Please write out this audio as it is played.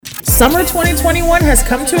Summer 2021 has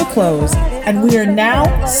come to a close, and we are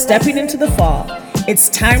now stepping into the fall. It's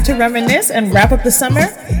time to reminisce and wrap up the summer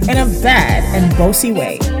in a bad and bossy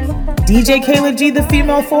way. DJ Kayla G, the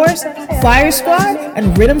Female Force, Flyer Squad,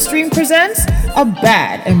 and Rhythm Stream presents a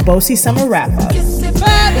bad and bossy summer wrap-up.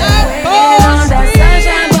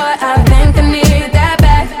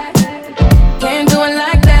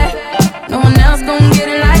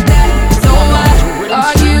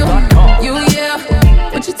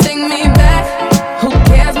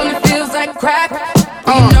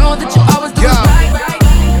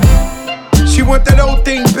 Want that old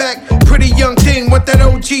thing back, pretty young thing, want that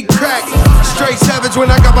OG crack. Straight savage when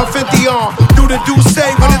I got my 50 on. Do the say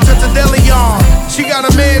when it's at the deli on. She got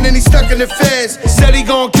a man and he stuck in the feds. Said he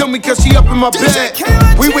gon' kill me cause she up in my bed.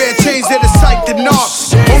 We wear chains that are psyched and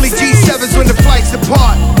knocked. Only G7s when the flights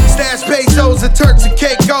depart. Stash pesos and Turks and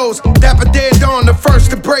Caicos. Dapper Dan Dawn, the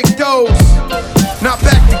first to break those. Not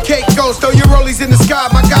back to Caicos, throw your rollies in the sky,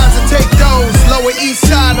 my guys will take those. Lower east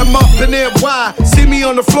side, I'm up in NY. See me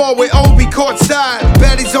on the floor with Obi courtside.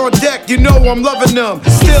 Baddies on deck, you know I'm loving them.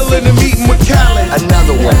 Still in the meeting with Khaled.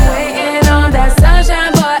 Another one. Waiting on that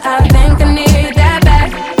sunshine, boy, I think I need that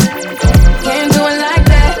back. Can't do it like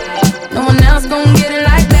that. No one else gon' get it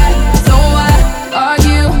like that. So why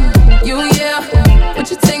argue? Yeah. Would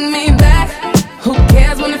you take me back? Who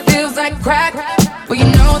cares when it feels like crack? Well, you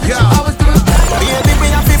know that you always do. Baby, we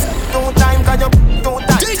have 2 times cause you too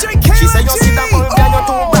tight. She say you see that bulb, yeah, you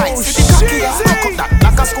too bright. See the cocky, rock up that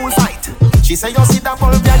like a school fight. She say you see that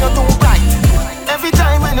bulb, yeah, you too bright. Every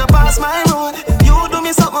time when you pass my road, you do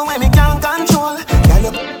me something when me can't control. Girl,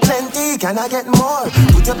 you plenty, can I get more?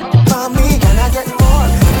 Put your on me, can I get more?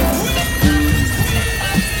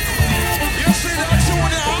 You see that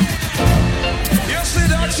tune now? You see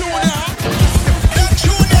that tune now? That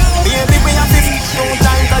tune now? Baby, we have 2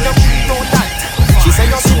 times cause you too tight. She say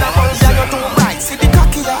you see that bulb, yeah, you too bright. See the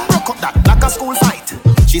cocky, rock up that like a school fight.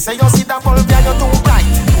 She say you see that bulb, yeah, you too bright.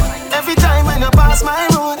 Every time when you pass my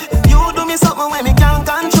road, you do me something when me can't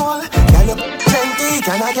control. Girl, you plenty,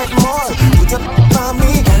 can I get more? Put your on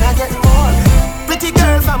me, can I get more? Pretty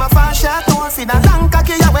girl from a far short tour, feed a long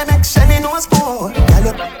cocky, yeah, we make Shelly no score. Girl,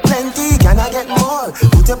 you plenty, can I get more?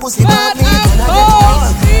 Put your pussy on me, can I get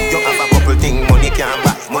more? You have a couple things money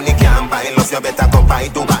can't buy, love you better go buy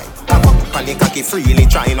Dubai. Panic cocky freely,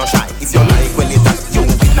 try no shy. If you like, well it you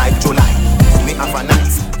be like July. Me have a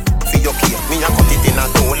knife, for your key. Me a cut it in a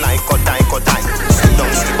two like cut tie. Sit down,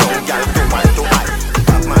 girl, do I.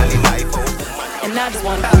 Have Mali life, oh. And I just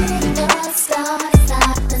want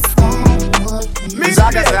Me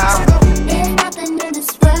Zaga sound. There's nothing in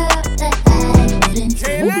this world that I wouldn't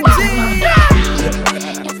do.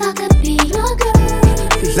 If I could be your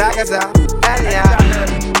girl. Zaga sound.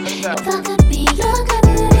 If I could be your girl.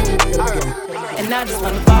 And I just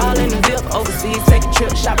wanna fall in the dip overseas, take a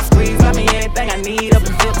trip, shop sprees, buy me everything I need up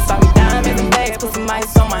in dip. Saw me diamonds and bags, put some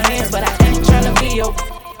ice on my hands, but I ain't tryna be your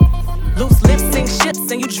loose lips sink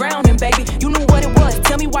ships and you drowning, baby. You knew what it was,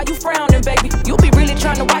 tell me why you frowning, baby. You be really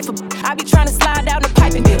tryna wife a I be tryna slide down the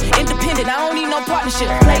pipe and dip. Independent, I don't need no partnership.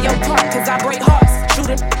 Play your part, cause I break hearts. Shoot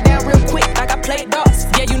it down real quick, like I play darts.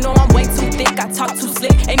 Yeah, you know I'm way too thick, I talk too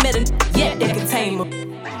slick. Ain't met a yet that can tame me.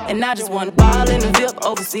 And I just wanna ball in the VIP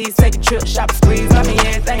overseas, take a trip, shop sprees, buy me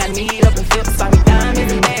everything I need up in flip. Saw me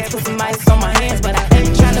diamonds and bags, put some ice on my hands, but I ain't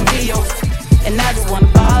tryna be your. And I just wanna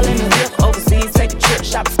ball in the VIP overseas, take a trip,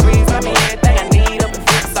 shop sprees, buy me everything I need up in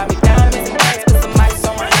flip. Saw me diamonds and bags, put some ice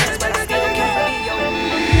on my hands, but I still can't be your.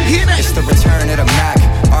 It's the return of the Mac,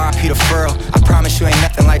 R.I.P. the Furl. I promise you ain't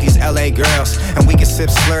nothing like these LA girls. And we can sip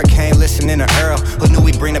slurricane, listening to Earl. Who knew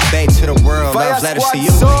we'd bring the babe to the world? Love letters to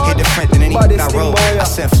you, hit different than anything I wrote. I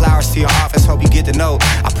sent flowers to your office, hope you get the note.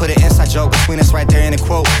 I put an inside joke between us right there in the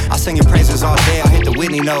quote. I'll sing your praises all day, I'll hit the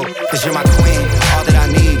Whitney note. Cause you're my queen, all that I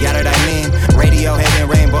need, got it I mean. Radio, head and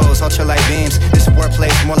rainbows, ultralight beams. This sport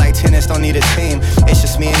plays more like tennis, don't need a team. It's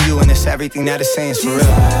just me and you and it's everything that it seems, for real.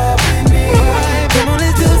 Come on,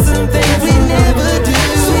 let's do some things we never do.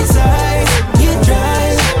 Sweet side, you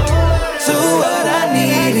drive. So what I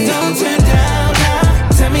need is don't turn down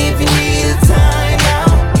now. Tell me if you need a time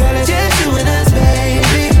out. Girl, it's just you and us,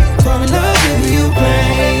 baby. Fall in love with you,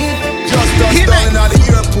 babe. Just touched down at the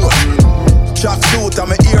airport. Track suit,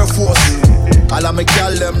 I'm an Air Force. All of my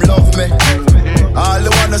gal, them love me. All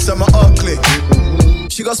the ones say I'm ugly.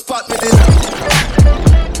 She gon' spot me this.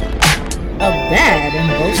 A bad and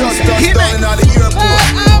bossy Just summer. touched down at the airport.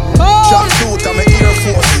 Track suit, I'm an Air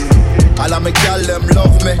Force. All of my gal, them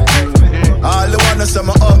love me. All the ones say I'm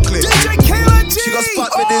ugly. She gon' spot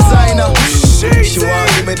me designer. She want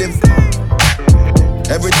give me the.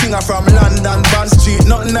 Everything I from London, Bond Street,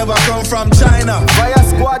 nothing never come from China. Fire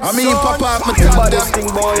squad, I mean, son. papa, me tap them. Thing,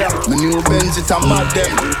 boy, yeah. My new Benz, it a mad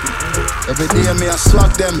them. Every day me a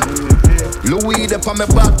slug them. Louis up on me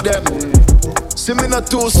back them. See me not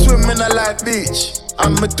too swim in a light beach.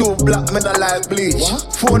 And me too black, me not like bleach.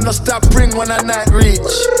 What? Phone no stop ring when a night reach.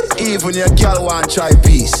 Even your girl want try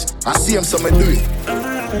peace. I see him, so me do it.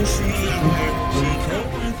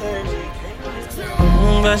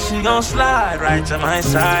 But she gon' slide right to my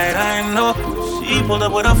side. I know she pulled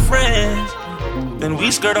up with her friends. Then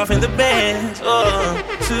we skirt off in the bed. Oh,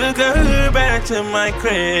 took her back to my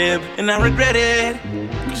crib, and I regret it.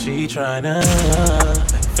 Cause she tryna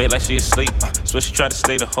feel like she asleep. So she tried to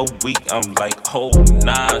stay the whole week. I'm like, oh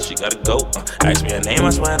nah, she gotta go. Ask me her name, I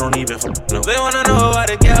swear I don't even know. They wanna know why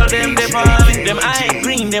the girl them dip on me. Them I ain't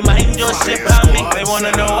green, them I ain't just sip on me. They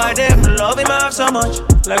wanna know why them love him off so much.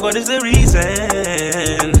 Like what is the reason?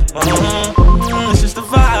 It's just the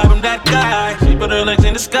vibe, I'm that guy. She put her legs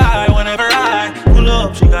in the sky whenever I pull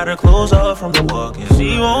up. She got her clothes off from the walk, and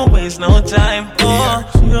she won't waste no time. Oh,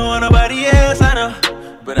 she don't want nobody else, I know.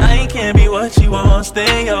 But I can't be what she wants.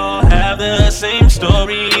 They all have the same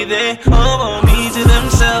story. They all want me to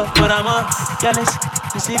themselves, but I'm a jealous.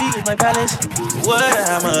 The city is my palace. What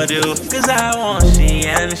I'ma do? Cause I want she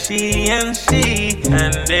and she and she,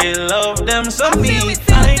 and they love them so me.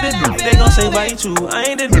 I ain't the dude they gon' say bye to. I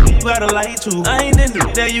ain't the dude you gotta lie to. I ain't the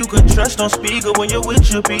dude that you can trust on speaker when you're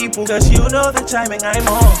with your people. Cause you know the timing I'm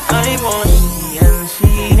on. I want she and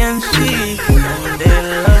she and she, and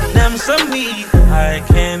they love them so me. I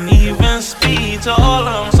can't even speak to all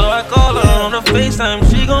of them, so I call her on the FaceTime.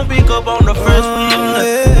 She gon' pick up on the first ring.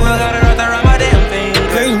 I got her right around my damn thing.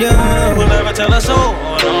 We'll never tell her so.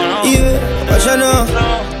 Yeah, what you know?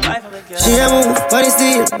 She a move, body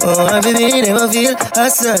still. Oh, I feel me, never feel a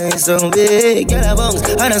sign so big. Girl a bounce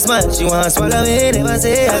and a smile. She want to swallow me, never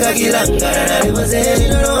say I got kill longer than I never say. She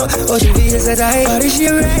don't know how she feels so tight. Body she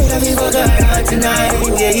right, I feel fuck her tonight.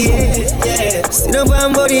 Yeah. Sit up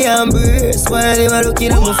on body and burst while they were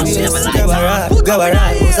looking at my face. Grab a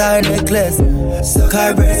rock, was her necklace. Suck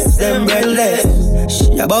her breasts, them breathless.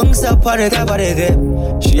 She a bounce up on the top of the grip.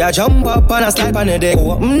 She a jump up and a slide on the deck.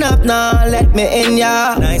 Open up now, let me in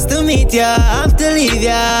ya. Nice to meet ya, have to leave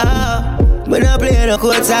ya. When I play no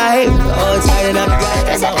court side, outside and I'm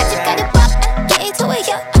Cause I just gotta pop, get into it,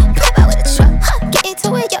 yo. Pop out with a truck, get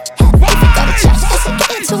into it, yo. They go to church, I said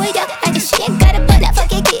get into it, yo. I just she ain't got a butt, I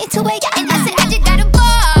fuck it, get into it, yo. And I said I just gotta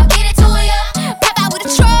ball, get into it, yo. Pop out with a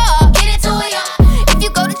truck, get into it, yo. If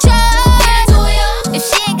you go to church, get into it, yo. If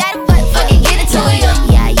she ain't got a butt, fuck it, get into it, yo.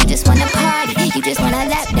 Yeah, you just wanna party, you just wanna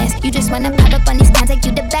lap dance, you just wanna pop up on these cons like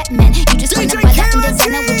you the Batman. You just wanna pull up and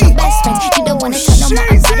designer with your best friends. You don't wanna talk no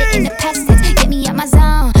more about it in the past tense. Get me out my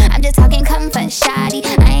zone, I'm just talking comfort, shoddy.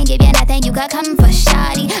 I ain't give you nothing, you got come for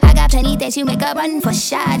shoddy. I got plenty things, you make a run for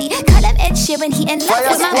shoddy. Call up Ed Sheeran, he in love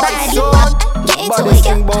with my body. Get into it,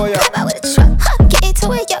 yo. Pop out with a truck, get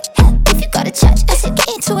into it, yo. If you go to church, I said get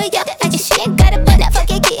into it, yo. I just she ain't got a butt, I fuck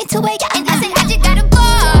it, get into it, yo. And I said I just got a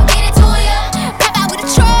ball, get into it, yo. Pop out with a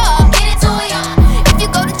truck, get into it, yo. If you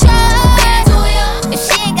go to church, get into it, yo. If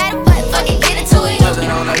she ain't got a butt, fuck it, get into it, yo.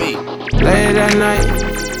 Late at night,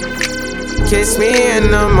 kiss me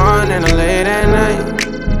in the morning or late at night.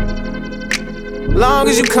 Long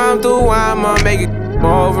as you come through, I'ma make it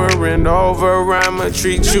over and over. I'ma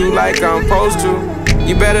treat you like I'm supposed to.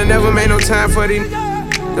 You better never make no time for these.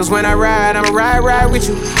 Cause when I ride, I'ma ride with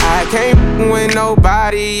you. I can't with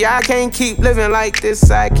nobody, I can't keep living like this,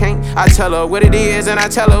 I can't. I tell her what it is and I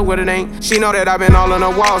tell her what it ain't. She know that I've been all on the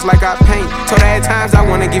walls like I paint. Told her at times I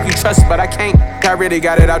wanna give you trust, but I can't. I really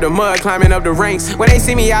got it out the mud, climbing up the ranks. When they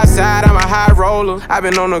see me outside, I'm a high roller. I've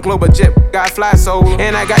been on a global jet, got fly solo.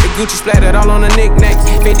 And I got the Gucci splattered all on the knickknacks.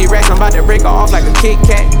 50 racks, I'm about to break her off like a Kit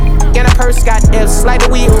Kat. And a purse got F's, like the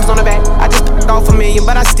wheels on the back. I just off $1 million,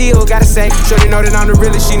 but I still gotta say, shorty know that I'm the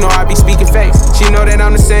realest, she know I be speaking facts. She know that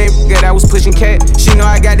I'm the same, that I was pushing cat. She know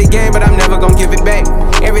I got the game, but I'm never gonna give it back.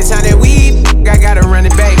 Every time that we I gotta run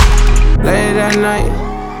it back. Late at night,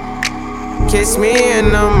 kiss me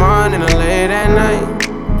in the morning or late at night.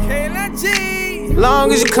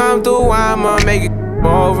 Long as you come through, I'ma make it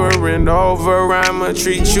over and over. I'ma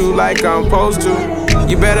treat you like I'm supposed to.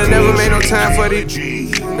 You better never make no time for the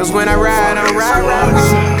cause when I ride, I'ma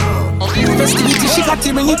ride. Festivity, she got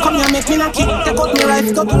it when you come here, make me knock it. Take out me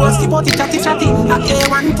rifle, go to us, keep out it, chatty. A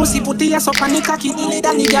A1 pussy, put it ass up and the cocky. Dilly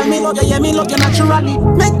dally, girl, me love you, yeah, me love you naturally.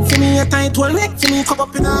 Make for me a tight one, make for me come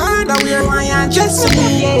up in a underwear, why you just for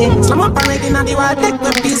me, yeah. Slam up already, now the wild, take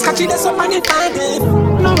the piece, catch it, that's up and it fine, yeah.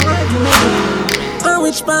 No argument.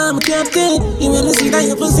 which palm I can't think. You wanna see that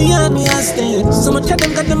your pussy on me, I stay. So much of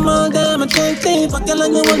them got them all damn, I can't think. Fuck girl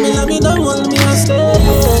and you hold me, love me, don't hold me, I stay.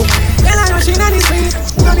 Girl, I rushing on the street,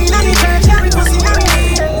 running on the church, yeah, me pussy on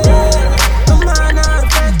me. Come on, I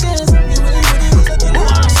practice.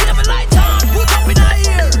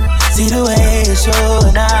 See the way you're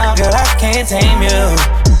showing out, girl, I can't tame you.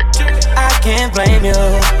 I can't blame you,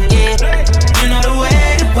 yeah. You know the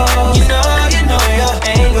way to pose, you know your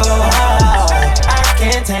angle. I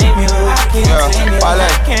can't tame you, I can't tame you,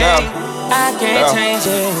 I can't change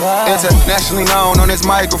it. Internationally known on this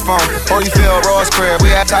microphone. Holyfield, Ross crib,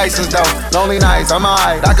 we at Tyson's though. Lonely nights, I'm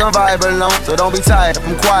alright, I can vibe alone. So don't be tired,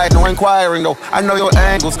 I'm quiet, no inquiring though. I know your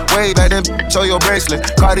angles, way back then, show your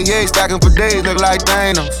bracelet. Cartier stacking for days, look like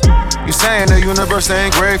Thanos. You saying the universe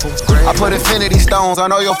ain't grateful. I put infinity stones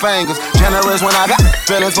on all your fingers. Generous when I got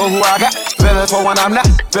feelings for who I got. Feelings for when I'm not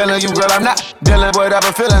feeling you, girl, I'm not dealing with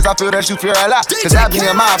other feelings. I feel that you feel a lot. Cause I be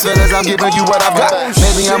in my feelings, I'm giving you what I've got.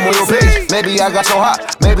 Maybe I'm on your page, maybe I got so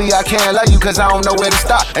hot. Maybe I can't love you cause I don't know where to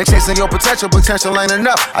stop. Ain't chasing your potential ain't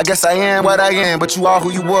enough. I guess I am what I am, but you are who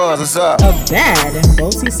you was, what's up? A bad and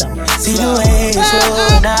bossy song. See the way you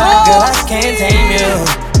show now, girl, I can't tame you.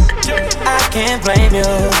 I can't blame you,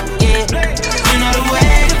 yeah. You know the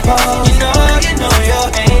way to pose, you know your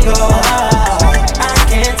angle. I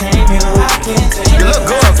can't tame you, I can't tame you. You look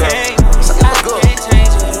good, girl. I can't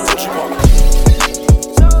change it.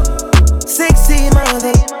 16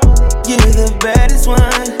 mother, you're the baddest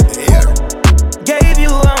one. Gave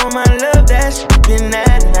you all my love, that's been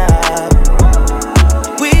that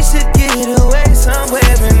enough. We should get away somewhere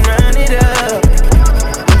and run it up.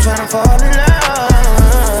 I'm tryna fall in love.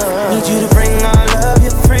 Need you to bring all of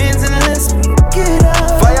your friends and let's get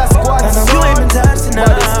up. Fire squad, I know you ain't been touched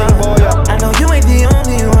enough. I know you ain't the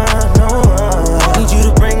only one, no. Need you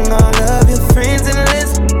to bring all of your friends and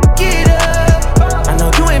let's get up. I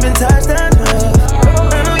know you ain't been touched enough.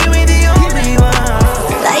 I know you ain't the only one.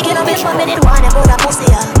 Like you know me for me did one about a pussy,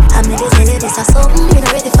 yeah. I'm the say this is something you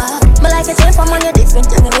know ready for. Me like a change from on your different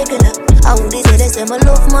than a regular. I would say this is my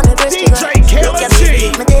love, my first trigger. Look at me,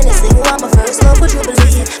 my daily say you are my first love, would you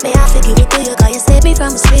believe? May I forgive it to you, cause you saved me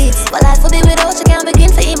from the streets. But life will be without you, can't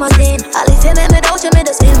begin to imagine. All if you make me doubt you, me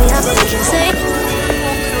just feel me, I believe you say.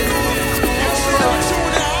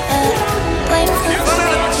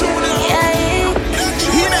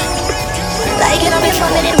 Like you know me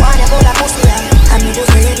from me did one about a pussy, yeah. I'm the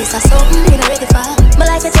say this is something you know ready for. Me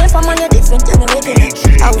like a change from on your different than a regular.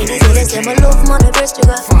 I would say this is my love, my first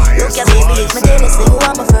trigger. Look at me, believe my daily say you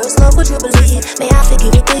are my first love, would you believe? May I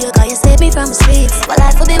forgive it to you, cause you saved me from the streets. But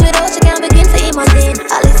life will be without you, can't begin to imagine.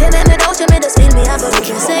 All if you make me doubt you, me just feel me, I believe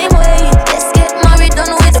you same way. Let's get married,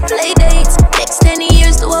 done with the play dates. Next 10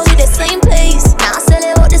 years, do it with the same place. Now sell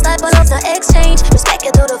it out, this type of love to exchange. Respect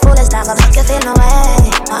you to the fullest, never make you feel no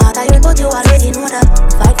way. My heart I yearn, but you already know that.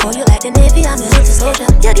 Fight for you like the Navy, I'm your little soldier.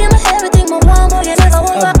 You give me everything, my one, but you never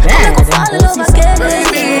want back. I'm gonna fall in love again.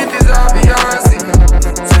 Baby, it is obvious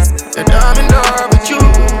that I'm in love with you,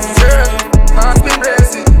 girl. Heart's been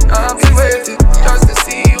racing, I've been waiting just to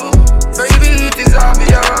see you. Baby, it is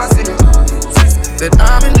obvious that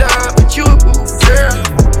I'm in love with you, girl.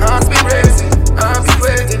 Heart's been racing, I've been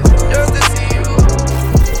waiting just to see you.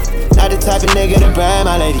 Not the type of nigga to brag,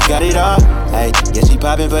 my lady got it all. Hey, yeah, she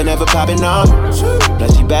poppin' but never poppin' off.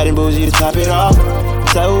 Plus she bad and bougie to top it off.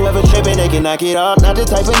 So whoever trippin', they can knock it off. Not the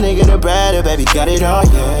type of nigga to brag, her baby got it all,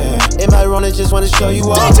 yeah. In my run, I just wanna show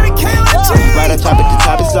you off. DJ KLG. Right on top at the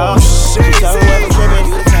top, it's off. So whoever trippin',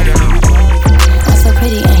 you the type of nigga. I'm so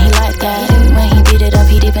pretty and he like that. When he beat it up,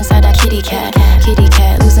 he deep inside that kitty cat. Kitty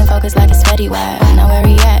cat, losing focus like it's Fetty Wap. I know where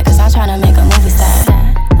he at, cause I'm tryna make a movie star.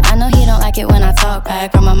 I know he don't like it when I talk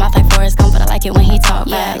back. From my mouth like Forrest Gump, but I like it when he talk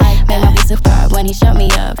back. Made my beat superb when he shut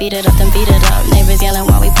me up. Beat it up, then beat it up. Neighbors yelling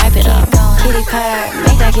while we pipe it up. Kitty purr,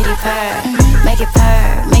 make that kitty purr. Make it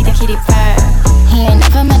purr, make that kitty purr. He ain't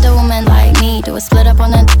never met a woman like me. Do a split up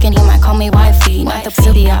on the dick and he might call me wifey. Not the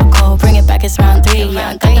city out cold, bring it back, it's round 3. Yeah,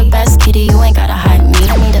 I got the best kitty, you ain't gotta hide me.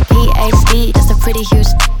 I need a PhD, that's a pretty huge.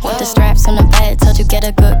 With the straps on the bed, told you get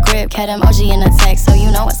a good grip. Cat emoji in the text, so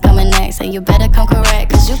you know what's coming next. And you better come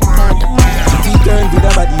correct, cause you fucking with the pretty girl with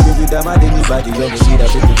a body, with a mad anybody. You see that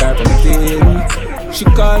pretty car from the tail. She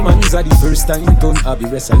call man, is the first time you don't have the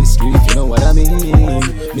rest of the street, you know what I mean?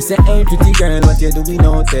 Me say, hey pretty girl, what you doing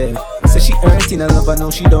out there? Say she hurting and love her, now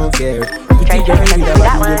she don't care. Pretty girl with a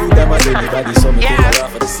body, with a mad anybody. So me take her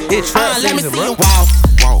off of the same. Let me see you walk,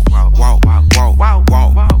 walk, walk, walk, walk, walk,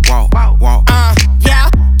 walk, walk, walk, walk. Yeah,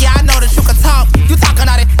 yeah, I know that you can talk. You talking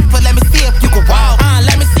all that, but let me see if you can walk.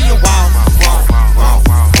 Let me see you walk.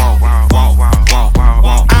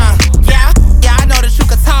 Yeah, yeah, I know that you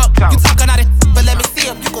can talk. You talking all that, but let me see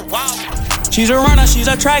She's a runner, she's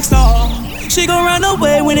a track star. She gon' run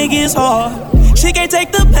away when it gets hard. She can't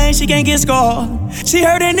take the pain, she can't get scarred. She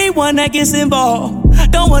hurt anyone that gets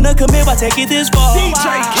involved. Don't wanna commit, why take it this far?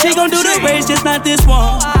 She gon' do the race, just not this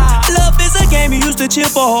one. Love is a game you used to cheer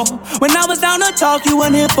for. When I was down to talk, you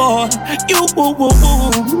weren't here for. You woo woo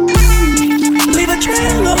woo. Leave a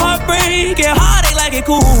trail of heartbreak and heartache like it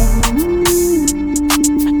cool.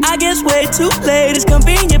 I guess way too late, it's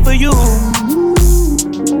convenient for you.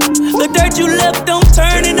 The dirt you left don't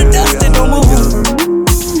turn into dust and don't move.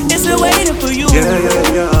 It's still waiting for you. Yeah.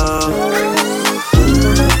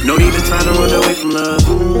 No need to try to run away from love,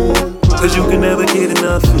 cause you can never get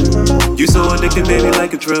enough. You so addicted, baby,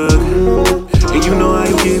 like a drug, and you know how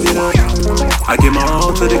you give it up. I give my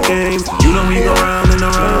all to the game. You know we go round and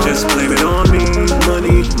around. Just blame it on me.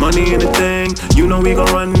 Money and the thing. You know we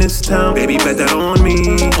gon' run this town. Baby, bet that on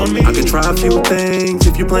me. I can try a few things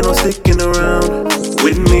if you plan on sticking around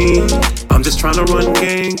with me. I'm just tryna run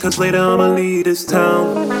game, cause later I'ma leave this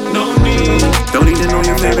town. No need. Don't need to know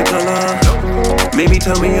your favorite color. Maybe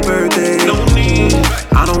tell me your birthday. No need.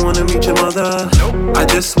 I don't wanna meet your mother. I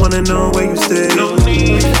just wanna know where you stay. No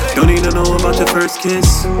need. Don't need to know about your first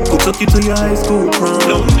kiss. Who took you to your high school prom?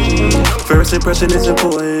 No need. First impression is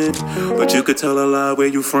important, but you could tell a lot where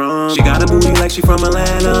you from. She got a booty like she from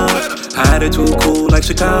Atlanta. Attitude cool like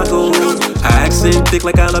Chicago. Her accent thick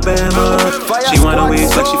like Alabama. She wanna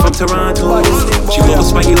waist like she from Toronto. She roll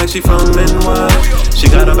spiky like she from Lenoir. She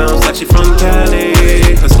got a bounce like she from Cali.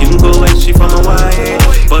 Her skin glow like she from Hawaii,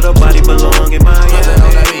 but her body belong in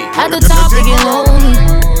Miami. At the top, it get lonely.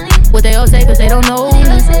 What they all say, cause they don't know me.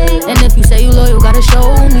 And if you say you loyal, gotta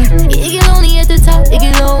show me. It get lonely at the top, it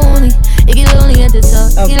get lonely. It get lonely at the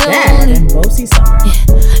top, it get lonely. And Bossy Summer.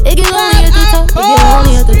 It get lonely at the top, it get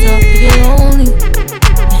lonely at the top, it get lonely.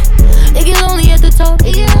 It get lonely at the top,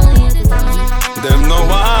 it get lonely at the top. Them no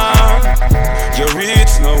one, you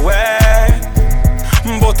reach nowhere.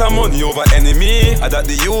 But I'm money over enemy, I that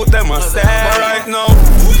the youth them a say. But right now,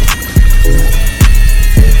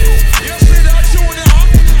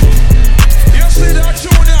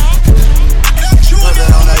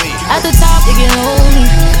 at the top, it get lonely.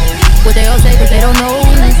 What they all say, cause they don't know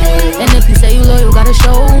me. And if you say you loyal, gotta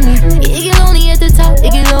show me. It get lonely at the top,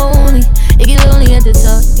 it get lonely. It get lonely at the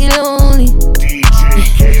top, it get lonely.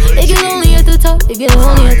 It get lonely at the top, it get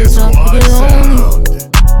lonely at the top, it get lonely.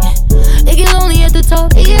 It get lonely at the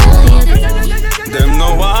top, it get lonely at the top. them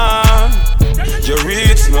no one, you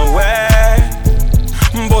reach nowhere.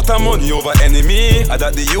 But I'm money over enemy, I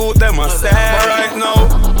that the youth them a say. But right now,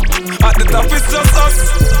 at the top it's just us.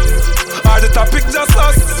 At the topic just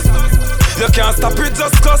us. You can't stop it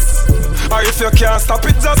just cuss. Or if you can't stop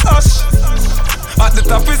it just hush. At the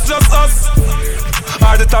top it's just us.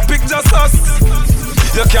 At the topic just us.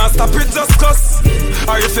 You can't stop it just cuss.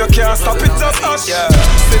 Or if you can't stop it just hush. Yeah.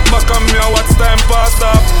 Sit back on me and watch time pass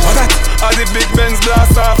off. All the big Benz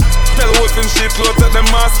blast off. Tell Wolf and sheep float at them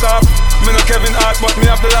mask off. Me no Kevin Hart but me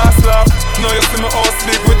have the last laugh. Now you see me house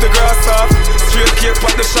big with the grass off. Straight cake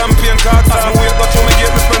but the champagne cards off. Me wait but you me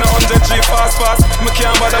get me spend 100G fast. Me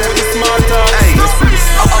can't bother with the small talk. Hey,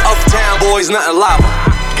 uptown boys nothing lava.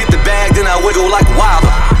 Get the bag then I wiggle like a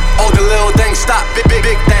wilder. All the little things stop,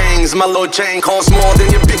 big things. My little chain costs more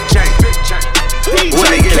than your big chain. When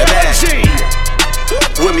me get it back.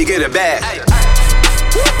 When me get it back.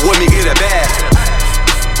 When me get it back.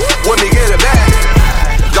 When me get it back.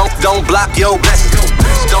 Don't block your blessings.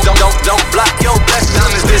 Don't block your blessings.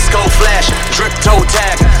 Diamonds disco flash, drip toe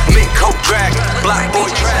tag, mink coat drag, black boy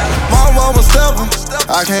trap. Mama was stubborn,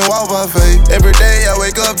 I can't walk by faith. Every day I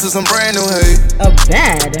wake up to some brand new hate. A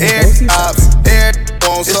bad air ops, air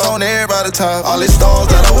won't it's on everybody's top. All these stars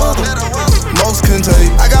that I weather, most couldn't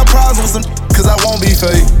take. I got problems with some cause I won't be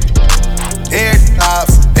fake. Air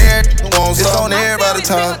ops, air won't it's on everybody's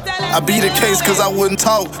top. I beat the case cause I wouldn't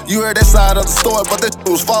talk. You heard that side of the story, but that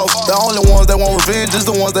was false. The only ones that want revenge is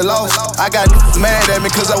the ones that lost. I got mad at me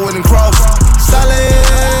cause I wouldn't cross. Solid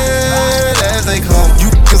as they come. You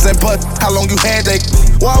cause and but how long you had they?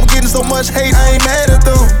 Why I'm getting so much hate, I ain't mad at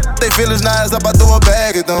them. They feelings nice up, I throw a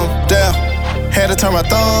bag at them. Damn, had to turn my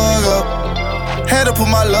thug up. Had to put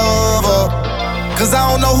my love up. Cause I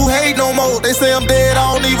don't know who hate no more. They say I'm dead,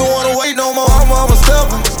 I don't even wanna wait no more. I'm a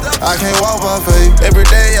stepper, I can't walk by faith. Every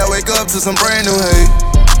day I wake up to some brand new hate.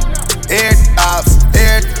 Air ops,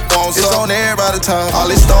 air won't it's on everybody's top. All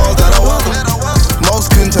these stars that I weather,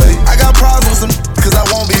 most couldn't take. I got problems with some cause I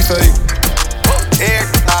won't be fake. Air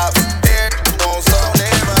ops, air won't it's on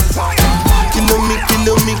everybody's top.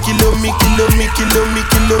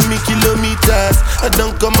 Kilometers. I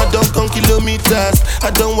don't come kilometers.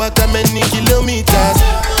 I don't walk that many kilometers.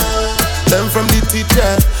 Learn from the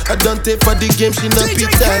teacher. I don't take for the game, she no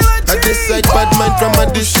pitas. I decide bad mind from a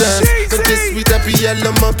distance. But this sweet happy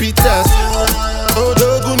yellow my pitas. Oh,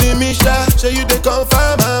 Doguni Misha, show you the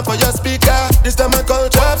confirm for your speaker. This time I call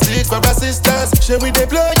chopsticks for assistance. Show we they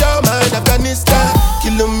blow your mind, Afghanistan.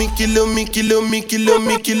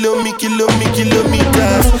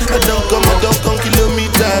 Kilometers. I don't come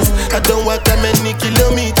kilometers. I don't walk that many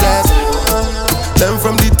kilometers. Learn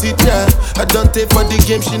from the teacher. I don't take for the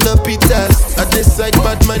game, she no pitas. I decide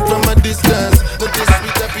bad mind from a distance. But this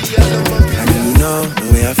sweet happy yellow my pitas. And you know the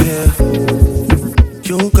way I feel.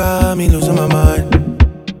 You got me losing my mind.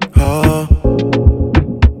 Oh,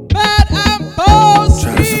 Bad and boss.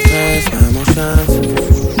 trying to suppress my emotions.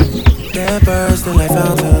 They're bursting like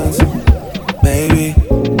fountains, baby.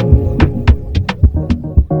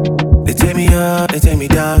 They take me up, they take me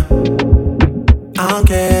down. I'm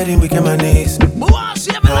getting weak in my knees.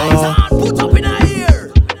 Oh. Put up in her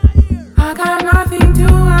ear. I got nothing to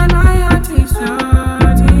hide, my heart is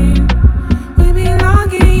hurting. We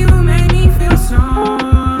belonging, you made me feel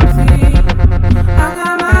something. I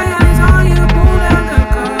got my eyes on you, pull down the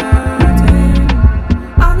curtain.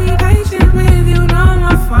 I'll be patient with you, no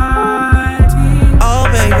more fighting. Oh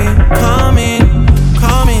baby, come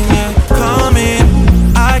in, yeah, come in.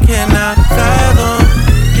 I cannot fathom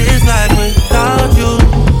this life without you.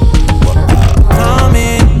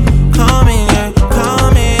 Come in, yeah,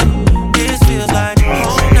 come in. This feels like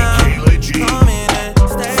home now. Come in and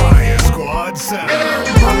stay. Fire Squad 7.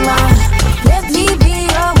 Woman, let me be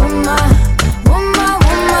your woman.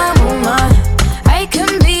 Woman. I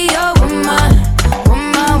can be your woman.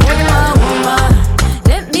 Woman.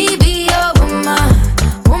 Let me be your woman.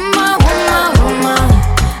 Woman.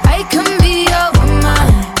 I can be your woman.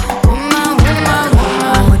 Woman.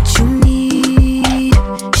 What you need?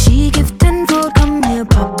 She give tenfold, come here,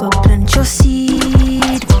 pop up, plant your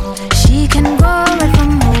seed. She can go right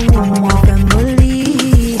from home, your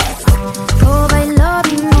family. Go by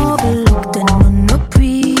loving, overlooked and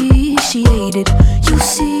unappreciated. You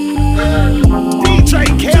see, DJ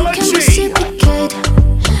you Killer can G. reciprocate.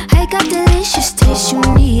 I got delicious taste. You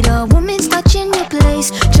need a woman's touch in your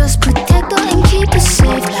place. Just protect her and keep her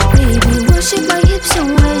safe. Baby, worship my hips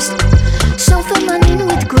and waist. So feminine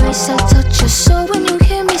with grace. I touch your soul when you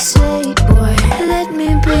hear me say, boy, let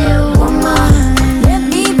me be your woman. Let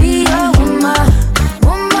me be your woman.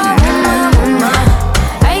 Woman.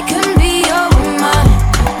 I can be your woman.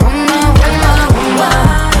 Woman.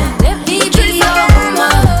 Let me be your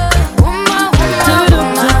woman. Woman.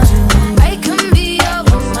 I can be your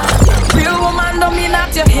woman. Real woman don't mean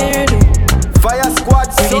that your hair do. Fire Squad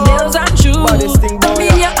Pretty nails and shoes. Don't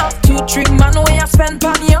mean you have to trick man when you spend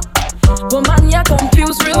pan you. Woman, you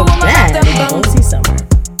confused. Real woman have them down.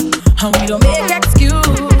 And we don't make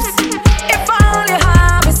excuse. If all you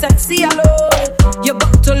have is sexy alone, you're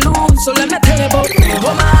about to lose. So let me tell you about real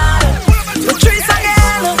woman. The trees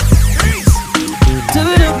again.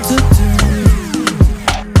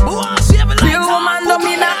 Real woman don't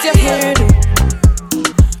mean that your hair do.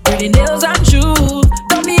 Pretty nails and shoes.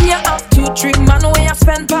 Don't mean you have to trick man when you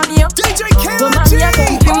spend pan you. Woman, you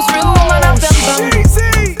confused. Real woman have them down.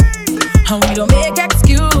 And we don't make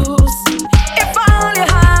excuse. If all you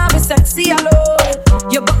have is sexy alone,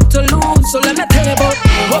 you're about to lose. So let me tell you about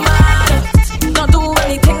real woman. Don't do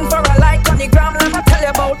anything for a like on the gram. Let me tell you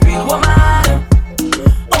about real woman.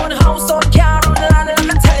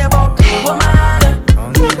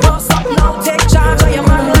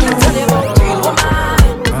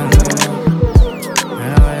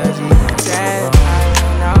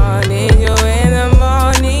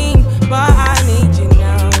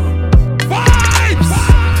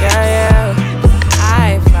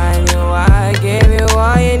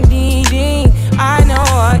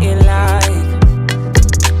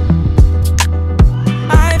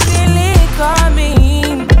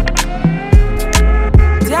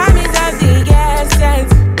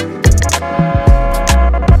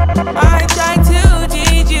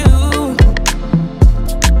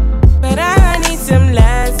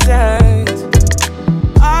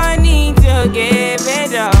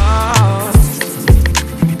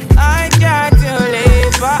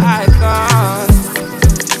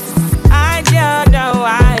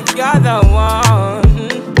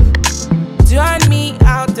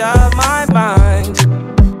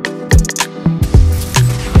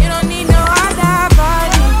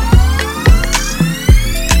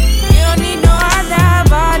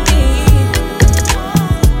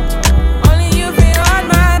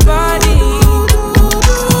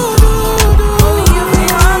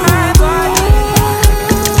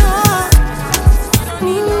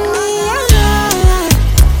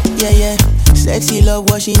 Sexy love,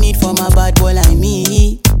 what she need from a bad boy like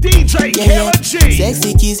me. DJ Kayla G.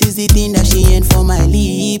 Sexy kiss is the thing that she ain't for my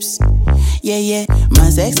lips. Yeah. My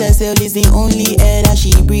sex herself is the only air that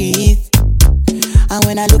she breathes. And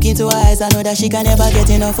when I look into her eyes, I know that she can never get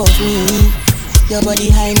enough of me. Your body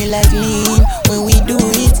high me like lean. When we do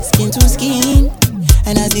it, skin to skin.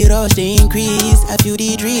 And as the rush they increase, I feel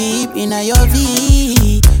the drip in your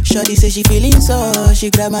V. Shorty say she feeling so, she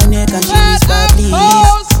grab my neck and she whisper please.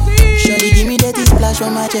 Shorty give me that splash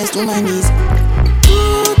from my chest to my knees.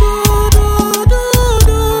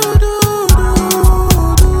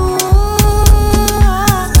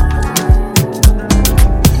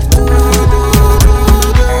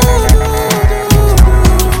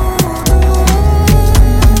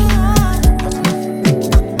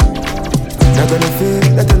 Not gonna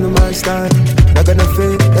fake, that's not my style. Not gonna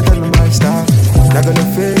fake, that's not my style. Not gonna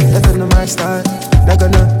fake, that's not my style. Not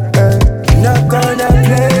gonna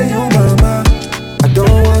play you, mama. I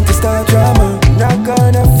don't want to start drama. Not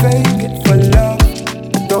gonna fake it for love.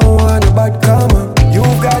 I don't want a bad karma.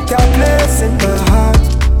 You've got a place in my heart,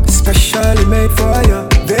 especially made for you.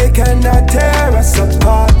 They cannot tear us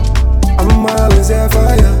apart. I'm always there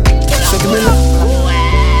for you. So give me love.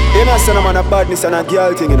 You know, son, I'm on a badness and a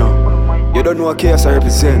girl thing, you know. You don't know what case I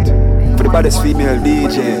represent. For the baddest female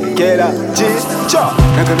DJ, Kayla G. Chop.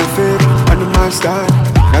 Not gonna fake, under my style.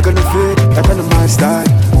 Not gonna fake, that's under my style.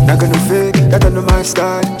 Not gonna fake, that's under my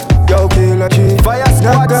style. Yo, Kayla G. Fire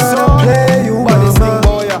squad, not gonna play you, mama.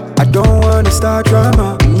 I don't wanna start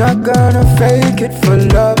drama. I'm not gonna fake it for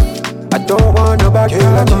love. I don't want no bad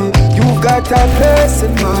karma. You've got a place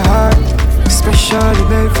in my heart, especially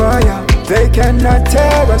made for ya. They cannot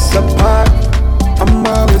tear us apart. I'm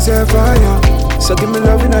always there for you. So give me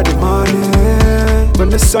love in the morning, when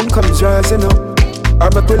the sun comes rising up. Or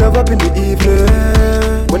make me love up in the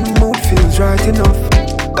evening, when the mood feels right enough.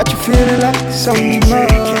 Got you feeling like summer,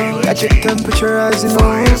 got your temperature rising up.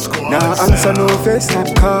 Now answer no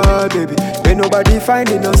FaceTime call, baby. Ain't nobody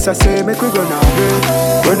finding us, I say make we run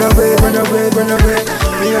away. Run away, run away, run away.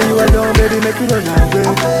 Me and you alone, baby, make we run away.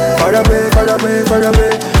 Far away, far away, far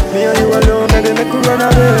away. Me and you alone, baby, make we run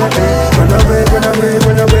away. Run away, run away,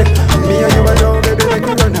 run away. Me and you alone, baby, make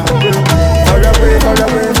we run away. Far away, far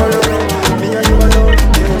away, far away. Me and you alone.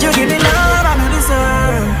 You give me love I don't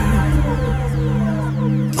deserve.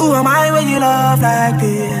 Who am I when you love like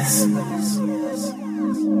this?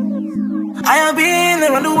 I have been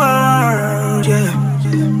around the world, yeah.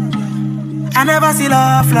 I never see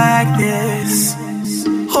love like this.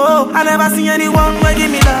 Oh, I never see anyone who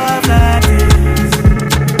give me love like this.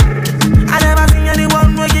 I never see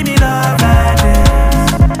anyone who give me love like this.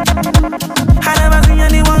 I never see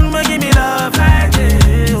anyone who give me love like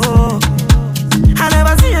this. Oh, I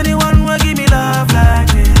never see anyone who give me love like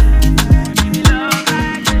this.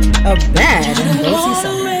 A bad and bossy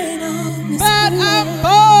summer. Bad and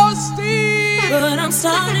bossy. But I'm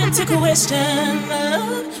starting to question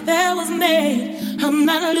love that was made. I'm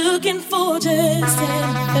not looking for just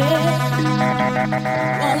anything.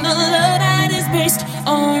 Want a love that is based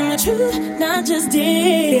on the truth, not just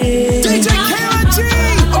this. DJ Kayla G.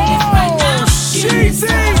 Oh, she's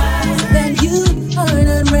that you are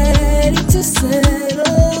not ready to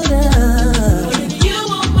settle down. When you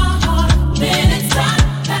want my heart, then it's time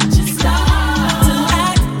that you start to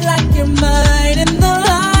act like you're mine in the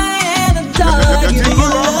light and the dark. If you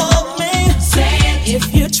love me, say it. If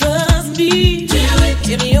you trust me, do it.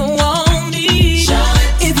 If you want me, show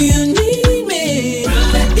it. If you need me,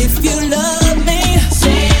 prove it. If you love me,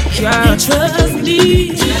 say it. Yeah. If you trust me,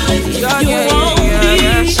 do it. If you want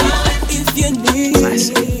me, show it. If you need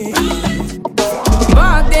me.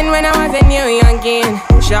 Back then when I was a new youngin',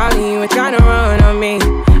 Charlie, you were trying to run on me.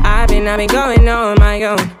 I've been going on my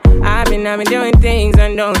own. I've been doing things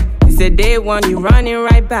unknown. You said day one, you running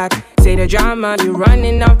right back. Say the drama, you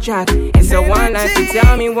running off track. It's a one life, you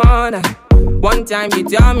tell me one time, you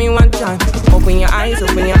tell me one time. Open your eyes,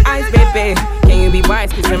 baby. Can you be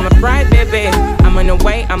wise, cause I'm a bride, baby. I'm on the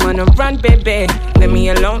way, I'm on the run, baby. Leave me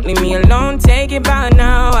alone, take it back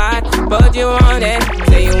now. But you want it.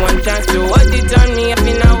 Say you want chance to what it on me. I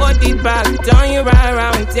mean, I what it back. Turn you right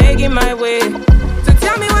around, take it my way. So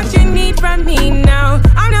tell me what you need from me now.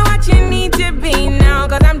 I know what you need to be now,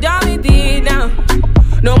 cause I'm done with it now.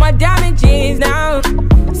 No more damages now.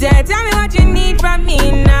 So tell me what you need from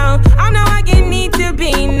me now. I know what you need to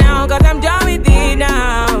be now, cause I'm done with it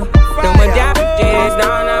now. No more damages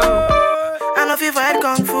now. I love you fight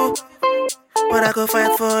kung fu, but I go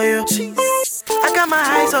fight for you. I got my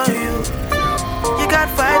eyes on you, you got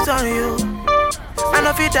vibes on you. I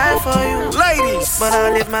love you die for you, ladies, but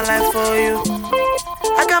I'll live my life for you.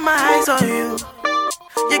 I got my eyes on you,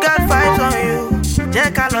 You got vibes on you. Jẹ́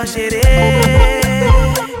ká lọ ṣeré.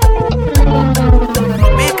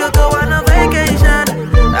 We could go on a vacation.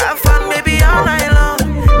 Have fun maybe all night long.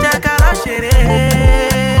 Jẹ́ ká lọ ṣeré.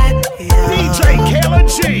 DJ Kayla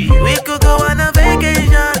G. We could go on a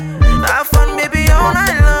vacation. Have fun maybe all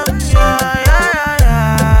night long.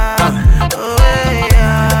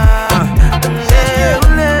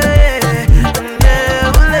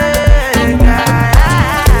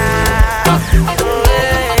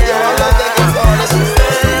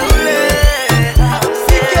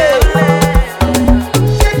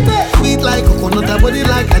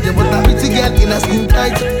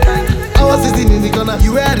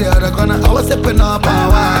 You were the other corner, I was stepping up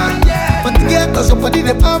power. But to get to somebody,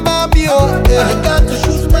 the mama me, oh. I got to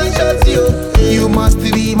shoot my shot, yo. You must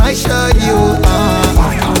be my shot, yo.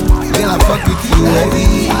 Then I fuck with you, lady.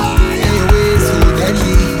 And your ways so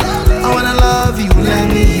deadly. I wanna love you,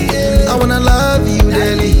 Lenny. I wanna love you,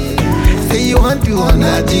 Lenny. Say you want to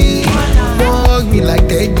wanna G. Don't hug me like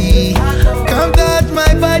daddy. Come touch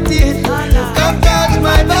my body. Come touch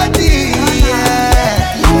my body, yeah.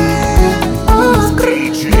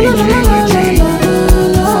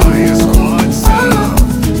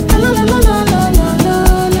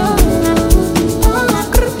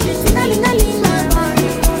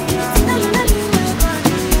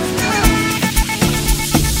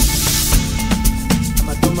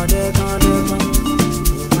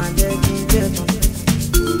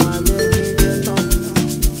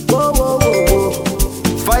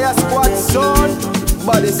 Fire squad son,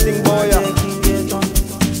 body sing boy.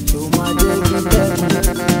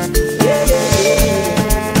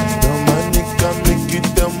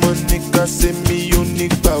 Say me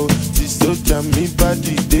unique bow. This soldier me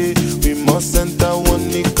body day. We must send out one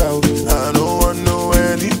nick out. I don't want no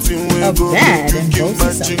anything we go. You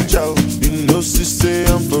my ginger. You know she say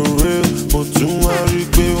I'm for real. But you worry,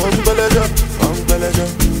 baby. One beleja.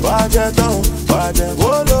 Wajet on.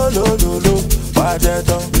 Oh lo lo lo lo. Wajet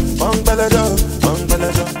on. One beleja.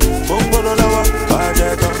 Bongo lo lo.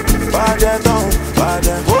 Wajet on.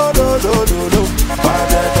 Oh lo lo lo lo.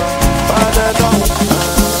 Wajet on.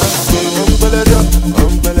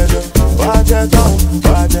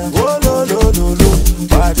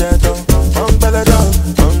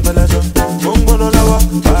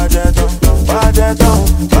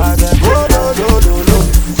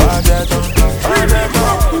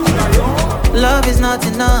 Love is not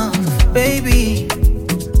enough, baby.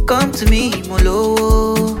 Come to me, Molo.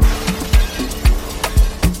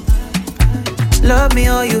 Love me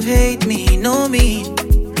or you hate me, know me.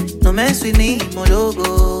 No mess with me,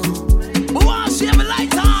 Mologo.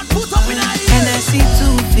 NSC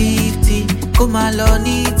 250,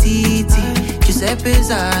 Kumaloni Titi, Giuseppe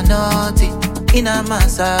Zanotti, in a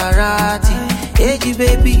Maserati. Hey,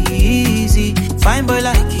 baby, easy. Fine boy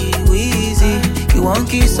like Weezy. You won't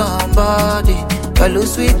kiss somebody, but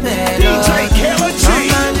lose sweet melody. DJ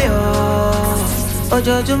Kayla G.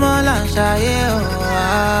 Ojo Mola Shaye.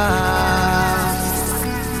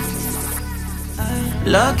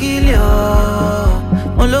 Lucky Leo,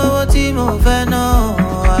 Olowo ti mo fẹ́ náà.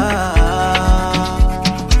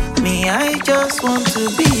 Me, I just want to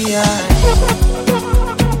be high.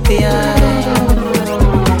 Me,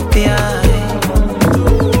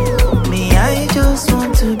 I just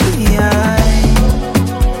want to be high.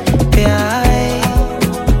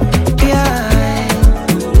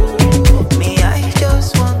 Me, I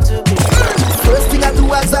just want to be high. First thing I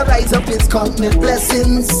do as I rise up is count my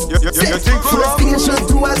blessings. First thing you should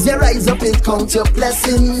do as you rise up is count your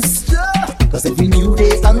blessings. Cause every new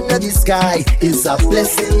day under the sky is a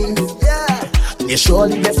blessing. You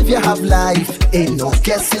surely blessed if you have life, ain't no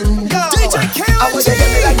guessing. I want you to get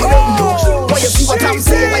me like you don't know. When you see what I'm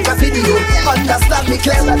saying like a video, understand me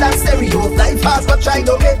clearer than stereo. Life fast but try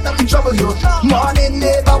to make nothing trouble you. Morning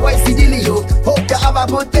neighbor, why see you? Hope you have a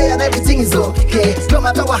good day and everything is okay. No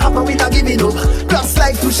matter what happen, we not giving up. Plus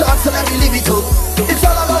life too short, so let me live it up. It's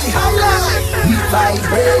all about the high life. We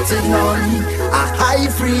vibrating on a high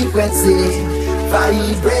frequency,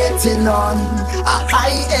 vibrating on a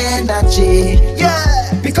high energy.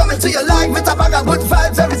 Yeah, be coming to your life with a bag of good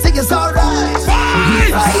vibes, everything is alright.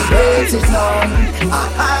 We vibrating on a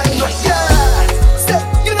high, yeah. Step,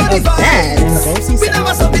 you know the vibes. We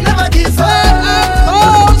never stop, we never give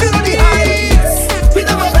up. You know the heights. We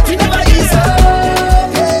never let, we never ease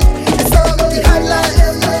up. It's all about the highlight.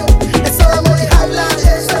 It's all about the highlight.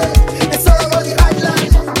 It's all about the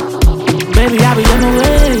highlight. Baby, I be on my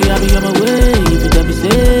way. I be on my way. If you tell me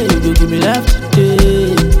stay, you give me left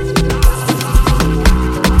today.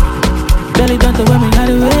 Belly don't tell me how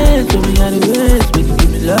to waste, tell me how to waste. Make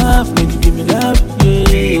you give me love,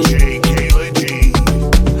 yeah.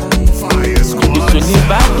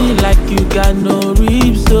 got no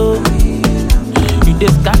ribs, so you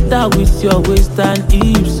just scatter with your waist and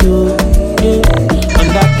hips, so yeah.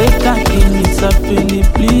 Undertaker, give me some Philly,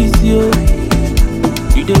 please, yo.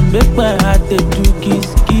 You dey make my heart dey do kiss,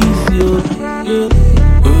 yo, yeah.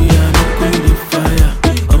 Oh yeah, no cold the fire.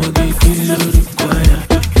 I'ma give you all require.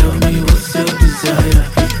 Tell me what's your desire.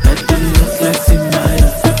 I do look like Timaya.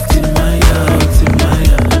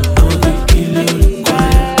 I'ma give you all require.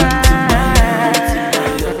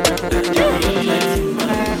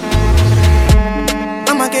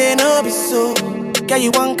 I'ma get no be so. Girl,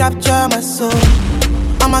 you won't capture my soul.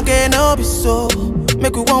 I'ma get no be so.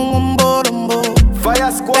 Make we one bombo.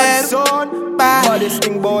 Fire squad, son. Baddest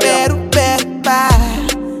thing, boy. Better,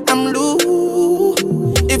 I'm loose.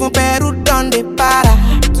 Even Peru done the para.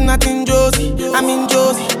 Tonight in Josie, I'm in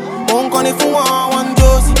Josie. Won't call if you want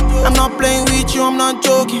Josie. I'm not playing with you, I'm not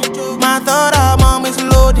joking. My thought of mom is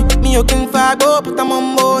loaded. Me, you can fago, but I'm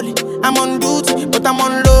on molly. I'm on duty, but I'm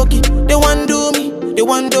on low-key. They want do me, they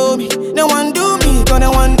want do me. They want do me, cause they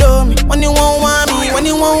want do me. When you won't want me, when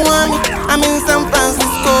you won't want me. I'm in San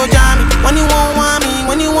Francisco, Jammy. When you won't want me,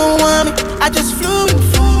 when you won't want me. I just flew in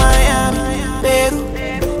from Miami. Peru,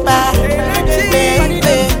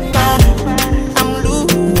 I'm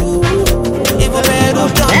loose. Even Peru,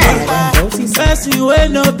 person wey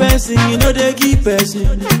no person, you know they give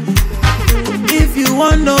person. If you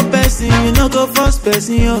want no person, you no go first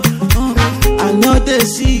person, yo. I know they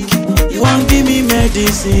sick, you won't give me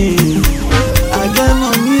medicine. I got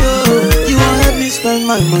money, oh, you won't help me spend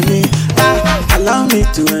my money. Allow me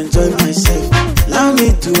to enjoy myself. Allow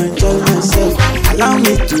me to enjoy myself. Allow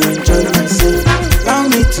me to enjoy myself. Allow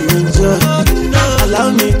me to enjoy.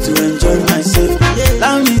 Allow me to enjoy myself.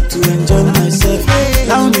 Allow me to enjoy myself.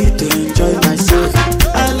 Allow me to enjoy myself.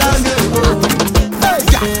 Allow me. Hey,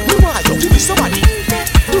 yeah, you want to give me somebody.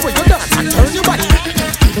 Do it, you dance and turn your body.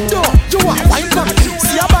 Do you want wine for me?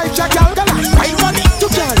 See a bike, jack, y'all can laugh. Wine for me. You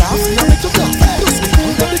can't laugh, you make you laugh. You see,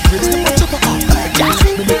 under the grits, they put you for up. Yeah,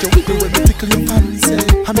 me make you wiggle when me tickle your fancy.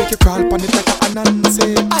 I make you crawl on it like a Anansi.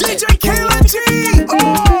 DJ Kayla G. Oh,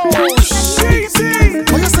 shit.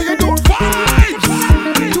 What you say you do? Fine.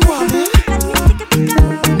 You want me?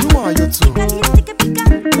 You want you too?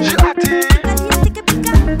 Shotty.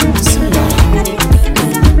 See ya.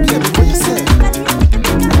 Baby, what you say?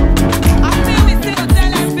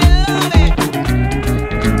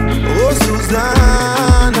 Oh,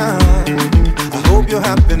 Susanna, I hope you're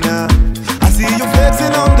happy now. I see you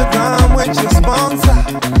flexing on the ground with your sponsor.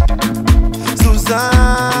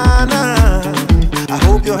 Susanna, I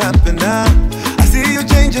hope you're happy now. I see you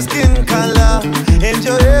change your skin color and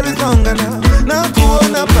your hair is longer now. Now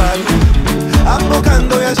kuona pale hapo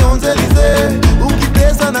kando ya Champs-Élysées,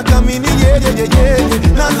 ukitesa na kamini yeah.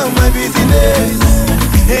 None of my business.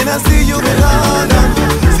 And I see you in London,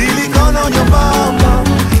 silicone on your bum,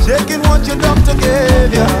 shaking what your doctor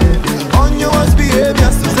gave ya. On your worst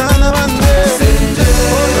behavior, Susanna Banderas.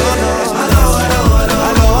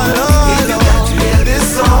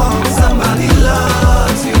 Somebody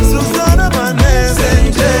loves you. Susanna Banderas.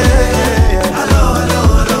 Hello.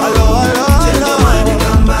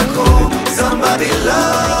 Come back home. Somebody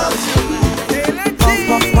loves you.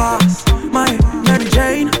 Pass, my Mary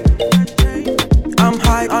Jane. I'm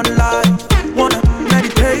high on life, wanna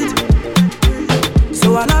meditate. So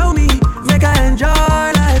allow me, make I enjoy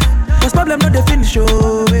life. Cause problem not the finish,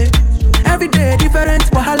 oh, eh. Every day different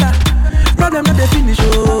wahala. Problem not the finish,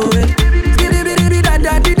 oh, eh. I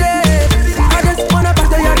just wanna pass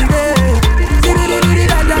the every day.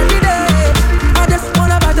 I just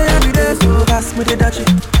wanna pass the every day. So pass me the dachi.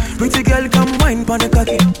 Pretty girl come wine pon the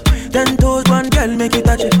cocky. 10 toes, one girl make it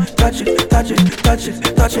touch it. Pass me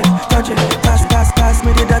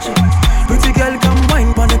the dachi. Pretty girl come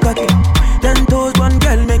wine pon the cocky. 10 toes, one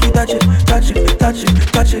girl make it touch it.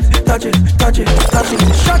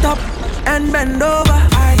 Shut up and bend over.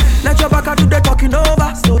 Let your back do the talking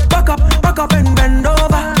over. So back up and bend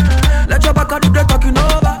over. Let your back do the talking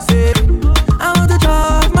over. Say, I want to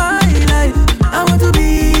chop my life. I want to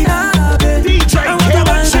be happy. DJ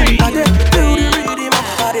Kayla G.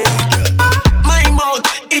 My mouth,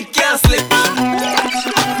 it can't slip.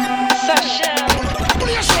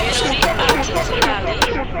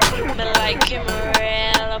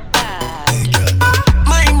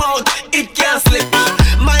 My mouth, it can't slip.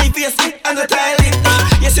 My face, and the toilet.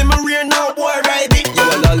 Yes, I'm a real now, boy, ride it. You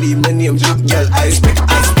wanna leave my name, girl, I speak.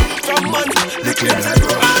 From months, the clear that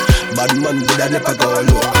grow. Bad man, would I never go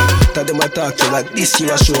low. Tell them I talk to you like this, you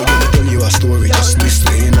a show. Gonna tell you a story, just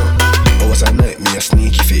listen, you know. I was a night, me a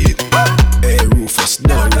sneaky fade. Hey, Rufus,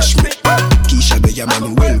 don't rush me. Keisha, the young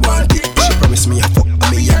man, well wanted. She promised me a fuck, and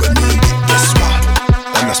me, I will need it. Guess what?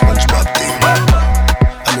 I'm a SpongeBob thing.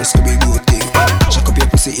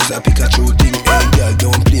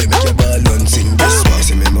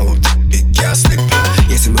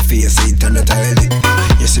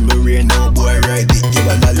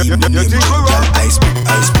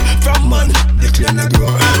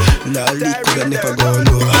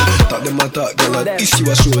 If you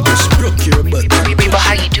a show this, broke your butt. But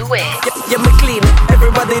how you do it? Yeah, me clean,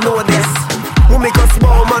 everybody know this. Who make a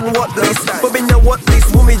small man what this? But when you watch this,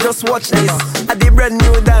 me just watch this. I did brand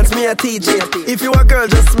new dance, me a teach it. If you a girl,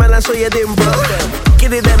 just smile and show your dimple.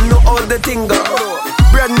 Kitty them know all the thing go.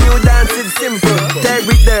 Brand new dance, it's simple. Tag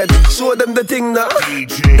with dirt, show them the thing now.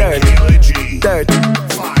 Dirt, dirt,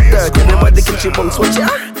 dirt. Everybody catch your bunks, watch ya.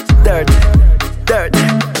 Dirt, dirt,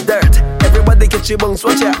 dirt. Everybody catch your bunks,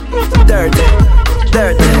 watch ya. Dirt,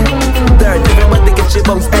 dirt, dirt. Everybody catch your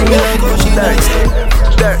bunks, hey. Dirt,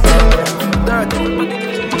 dirt, dirt.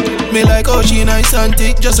 Me like how she nice and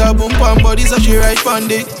thick. Just a boom pam body so she right pan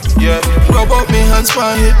dick. Yeah. Rub up me hands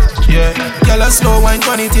pan hip. Yeah. Girl a slow wine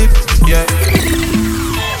pan it tip. Yeah.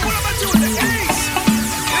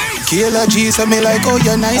 Kayla G so me like how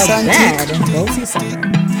you nice and thick.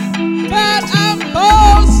 Bad and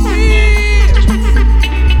bossy.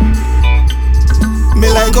 Me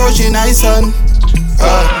like how she nice and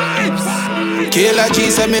Kayla G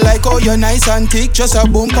say me like how you nice and thick. Just a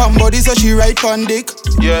boom pam body so she right pan dick.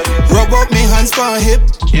 Yeah. Rub up me hands pan hip.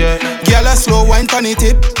 Yeah. Girl a slow wine pan it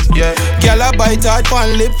tip. Yeah. Girl a bite hard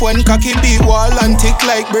pan lip when cocky be wall and tick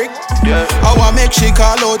like brick. Yeah. I want make she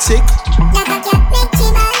call out sick.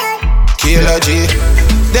 Kayla G.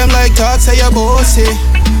 Them like talk say you bossy.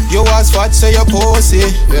 You was fat say you pussy.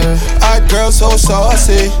 Yeah. Hot girl so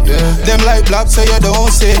saucy. Yeah. Them like black so you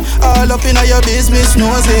don't see. All up in your business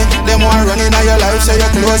nosy. Them want run in your life so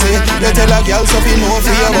you close it. You tell a girl so you know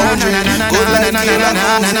for your boundary. Good like Kayla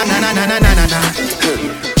nosy.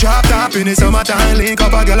 Drop top in the summertime. Link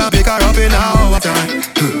up a girl and pick her up in our time.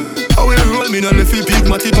 How we roll me no left it big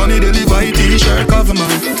matty on the Levi t-shirt cover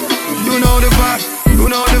man. You know the vibe.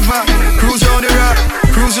 You know the vibe. Cruise on the ride.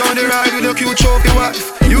 Cruise on the ride with a cute trophy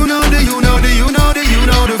wife. You know the vibe.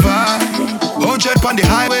 100 on the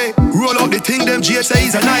highway. Roll out the thing, them GSA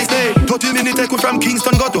is a nice day. 30 minutes take from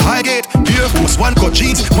Kingston, go to Highgate. Air Force One cut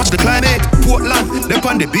jeans, watch the climate. Portland, them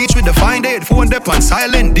on the beach with the fine date. Phone them on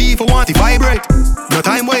silent, D for want to vibrate. No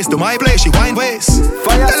time waste to my place, she wine waste.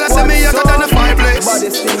 Tell us me hotter than a fireplace.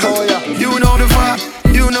 You know the vibe,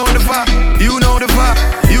 you know the vibe, you know the vibe,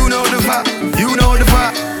 you know the vibe, you know the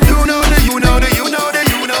vibe, you know the, you know the, you know the,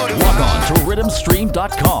 you know the. Log on to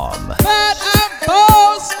rhythmstream.com. Bad and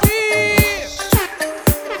bossy.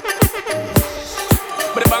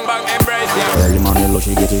 Early morning look,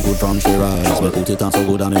 she get it good from she rise. But put it on so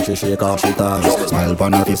good and make she shake off she ties. Smile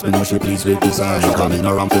upon her face, me know she pleased with the size. Coming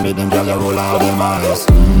around to make them gyal roll out them eyes.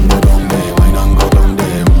 Go down there, wine and go down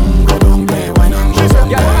there. Go down there, wine and go down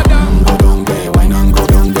there. Go down there, wine and go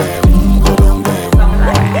down there. Go down there.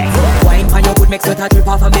 Wine pan your good make sweat a drip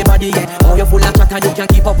off of me body, yeah. Oh, you full of chat and you can't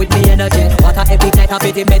keep up with me energy. What a epic night of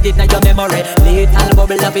it embedded in your memory. Little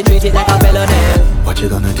bubble of it, treat it like a felony. What you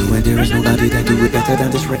gonna do when there is nobody that do it better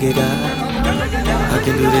than this reggae guy? I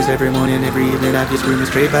can do this every morning, every evening. I just screaming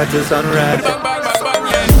straight back to sunrise.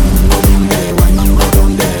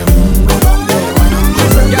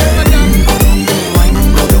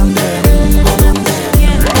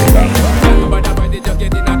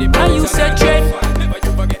 I use a trend.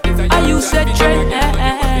 I use a trend.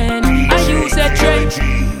 I use a trend.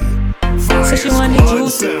 So she want the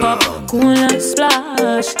juice pop, cool and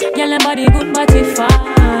splash. Girl and body good, body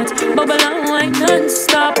fat. Bubble and wine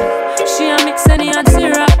non-stop. She a mix any and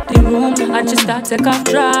syrup the room. And she start take off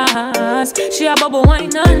dress. She a bubble wine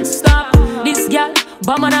non-stop. This girl,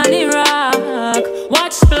 bomb on the rock.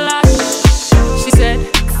 Watch splash. She said,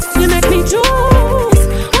 you make me juice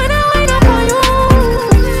when I wine up on you.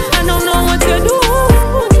 I don't know what to do,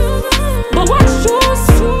 but watch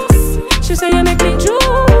juice. She said, you make me juice.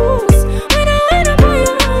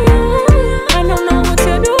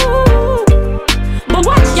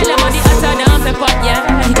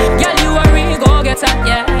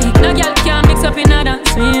 Yeah, no girl can't mix up in a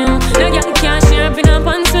dance with you. No girl can't share up in a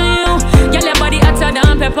pants with you. Girl, your body hotter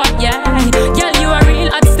than pepper, yeah. Girl, you a real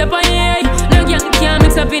hot stepper, yeah. No girl can't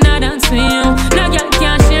mix up in a dance with you. No girl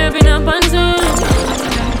can't share up in a pants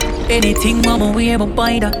with you. Anything mama wear, but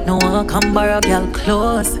buy that. No one come borrow girl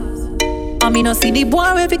clothes. I mean, no see the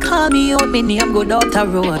boy if he call me out, me name go down the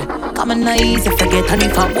road. Come on, not easy forget, and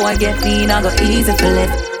if a boy get me, I go easy for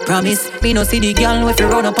left. Promise, me no see the girl if you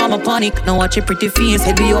run up on my panic. Now watch your pretty face,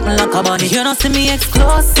 head be open like a bunny. You don't see me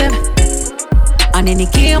exclusive. And any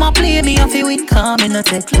game I play, me off it win, come in and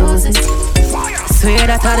take closes. Swear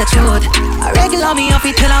that I the truth. I regular me off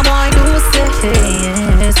it till I want to say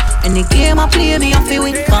yes. Any game I play, me off it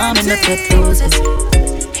win, come in and take closes.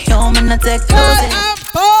 Yo, me not take closes.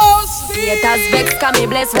 Haters vex, can me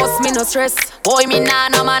bless, boss me no stress. Boy, me nah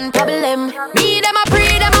no man problem. Me them a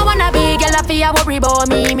pray, them a wanna be. Girl a fear worry about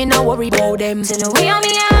me, me no worry about them. Till we on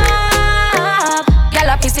me up. Girl,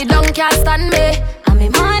 a pissy down can't stand me. And me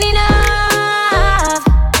money enough.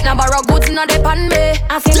 Now borrow goods, no depend me.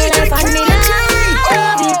 I feel me life and me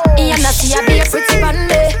love. You not see I be a pretty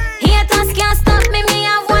bandy. Haters can't stop me. Me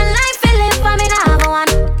have one life to live, for me not have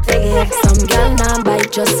one. Forgive some girl now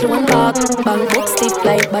bite just one bag. Bank book stiff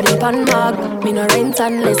like body pan bag. Me no rent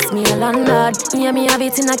unless me a landlord. Yeah, me have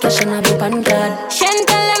it in a cash and a be pan card. Shen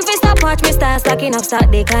tell them fi stop watch me start stacking up stock.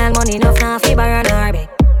 They call money enough now fi borrow nor beg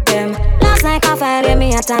them. Last night I file with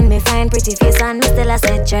me a tan. Me find pretty face and me still a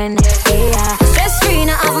set trend. Yeah, stress free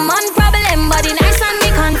no have man problem. Body nice and me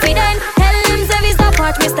confident. Tell them say fi stop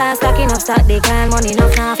watch me start stacking up stock. They call money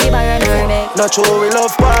enough now fi borrow nor beg. Not sure we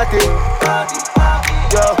love party.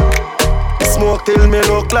 Yeah. Smoke till me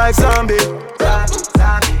look like zombie.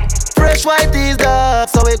 Fresh white is the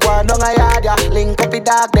so we go down a yard, yeah. Link up the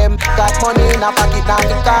dog them. Got money in a pocket, now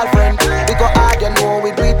we call friend. We go hard, you know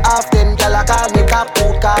we do it often. Girl I call me top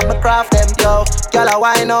food, call me craft them. Yo, girl I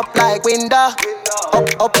wind up like window.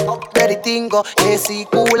 Up, where the thing go. AC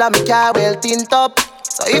cool and me car well tint up.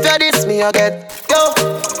 So if you diss me, you get yo.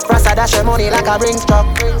 Rasta dash your money like a ring truck.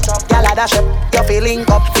 Girl I dash up, you feel link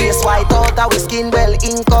up. Face white out, our skin well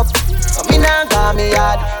ink up. So me nah call me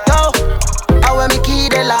hard, yo. I when me key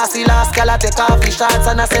the last girl I take off the shots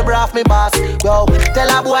and I say braff me boss. Yo, tell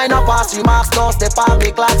a boy no pass you marks, no step on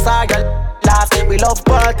me clocks are girl last. We love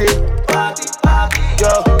party,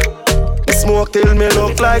 yo. Smoke till me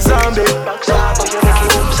look like zombie.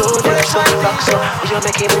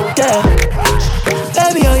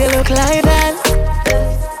 Yeah, baby, how you look like that?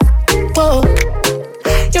 Whoa,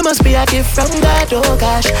 you must be a gift from God, oh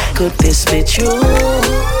gosh. Could this be true?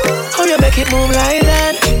 How you make it move like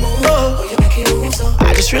that? Oh,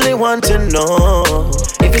 I just really want to know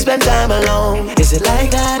if you spend time alone. Is it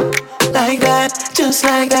like that? Like that? Just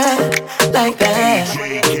like that? Like that?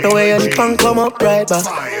 The way your tongue come up right back.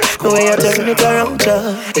 The way you turn it around,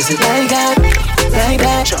 just. Is it like that? Like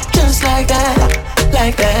that? Just like that?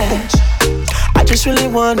 Like that? I just really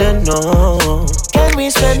wanna know. Can we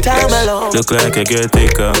spend time alone? Look like I get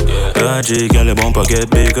thicker. Dodgy, girl, the bumper get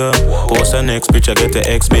bigger. Post the next picture, get the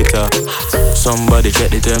X meter. Somebody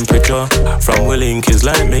check the temperature. From Willink is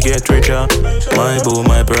like me get richer. My boo,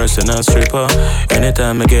 my personal stripper.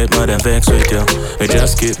 Anytime I get mad and vex with you, I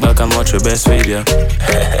just get back and watch your best video.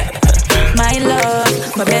 My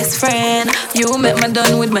love, my best friend. You make me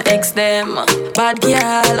done with my ex them. Bad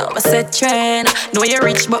girl, I'm a set trend. Know you're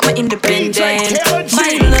rich but me independent.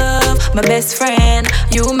 My love, my best friend.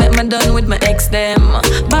 You make me done with my ex them.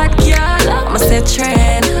 Bad girl, I'm a set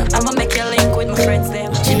trend. I'ma make you link with my friends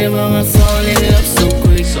them. She never wanna fall in love so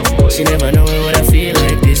quick. She never know what I feel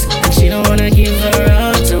like this. She don't wanna give her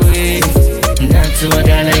heart away. Not to a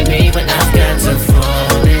guy like me, but I've got to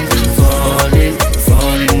fall in love.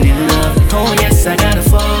 Oh yes, I gotta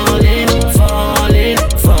fall in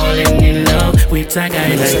love with a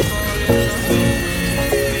guy like.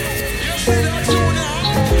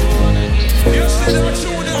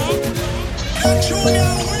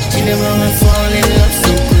 She never wanna fall in love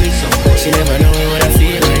so quick. She never know what I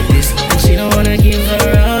feel like this. She don't wanna give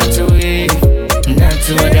her heart away. Not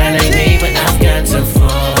to a guy like me, but I've got to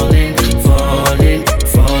fall in love.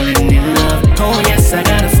 Oh yes, I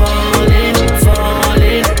gotta fall in love.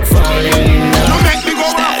 You make me go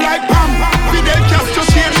off like Pam. Fidel Castro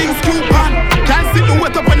sharing scoop pan. Can't sit the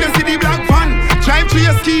wet up when they see the black van. Drive to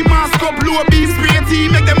your ski mask up, blow a beef spray tea.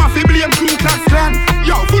 Make them have to blame Ku Klux Klan.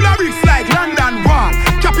 Yo, full of bricks like London Wall.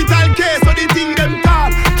 Capital K, so they think them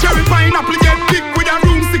tall. Cherry pineapple get big with a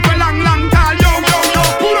room stick a long tall. Yo,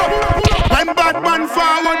 pull up. When bad man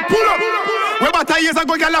forward, pull up. Where about years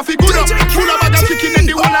ago, girl, I feel good up. Full of bag of chicken and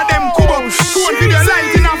the one of them kubo. Phone video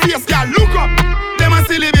light in her face, girl, look up. Them a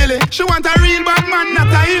silly billy. She want a real bad man,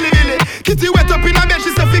 not a hilly billy. Kitty wet up in her bed,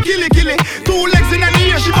 she say fi killy. 2 legs in her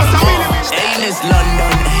ear, she bust a willy. Hey, Miss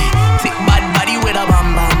London, thick bad body with a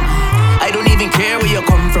bam bam. I don't even care where you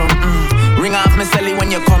come from. Ring off me celly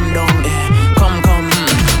when you come down. Come,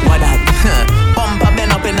 what that? Pump up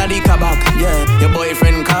then up in the cabak. Yeah, your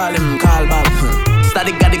boyfriend call him, call back.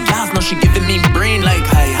 Static got the gas, now she giving me brain like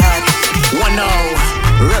hi-hat. 1 out,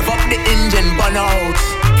 rev up the engine, burn out.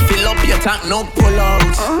 Fill up your tank, no pull out.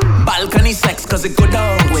 Balcony sex, cause it good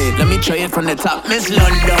out. Wait, let me try it from the top. Miss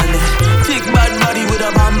London, thick bad body with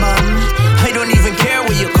a bam bam. I don't even care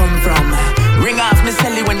where you come from. Ring off me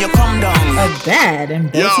celly when you come down. bad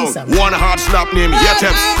and bossy summer. One hard slap name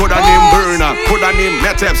Yeteps, coulda name Burner, coulda name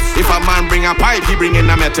Meteps. If a man bring a pipe, he bring in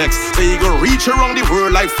a Metex. So he go reach around the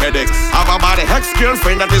world like FedEx. Have a body hex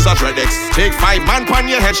girlfriend that is a Dreadex. Take 5 man pan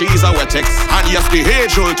your head, she is a Wetex. And yes, the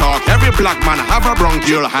age-old talk, every black man have a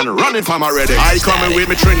bronchial and running from a Redex. I coming with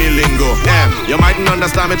me Trini lingo, you mightn't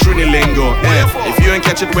understand me Trini lingo, if you ain't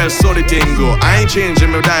catch it well, so the thing go. I ain't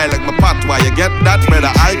changing my dialect, my patois, you get that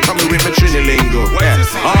better. I coming with me Trini lingo,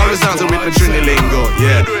 always dancing with me Trini lingo,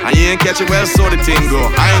 and you ain't catch it well, so the thing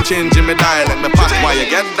go. I ain't changing my dialect, my patois, you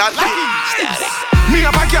get that. Me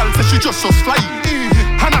have a girl say she just so fly,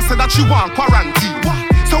 and I said that she want quarantine.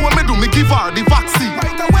 So when me do, me give her the vaccine.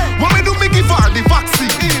 When me do, me give her the vaccine.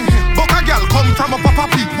 But a girl come from a papa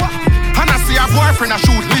pig, and I see her boyfriend a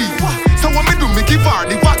shoot leave. So when me do, me give her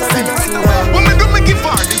the vaccine. When me do, me give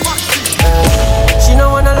her the vaccine. She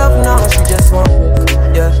no wanna love now, she just want,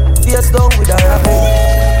 face down with her rabbit.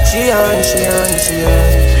 She want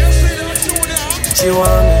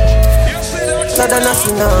me, better than a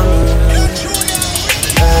tsunami.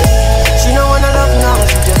 She no wanna love now,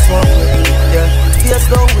 she just want me, face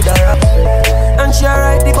down with her rabbit. And she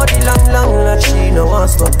ride the body long like she no want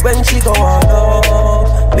stop. When she go on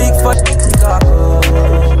up, big fat cock.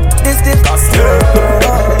 This girl,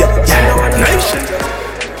 she no wanna love.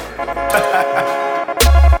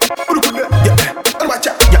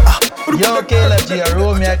 Yo, Kayla G, a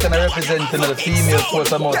Romeo, I can represent the female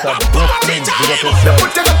force amount of Brooklyn. Big up yourself.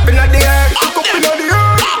 Put your cup in the air, put your cup in the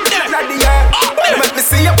air. Let me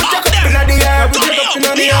see you put your cup in the air, put your cup in the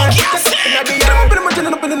air,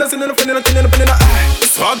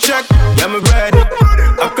 Swag check, yeah, me ready.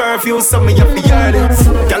 A curfew, so me have to hear this.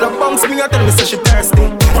 Girl, a bounce me, I tell me so she thirsty.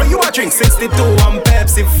 When you a drink 62 and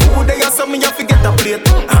Pepsi, food they are so me have to get a plate.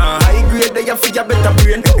 High grade, they have to get better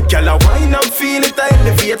brain. Girl, a wine and feel it, I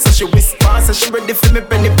elevate. So she whisper, so she ready for me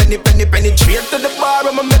penny. Penetrate to the bar,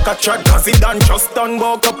 I'ma make a track. Cause it done just done,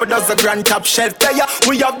 go couple dozen grand top shelf there.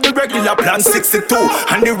 We have the regular plan 62.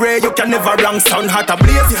 And the ray, you can never wrong sound hot a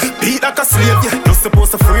blaze. Beat like a slave, you're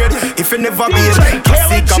supposed to afraid. If you never be a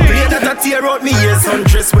classic, a play that a tear out me ears.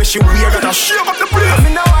 Undress where she wear, that a shake up the place.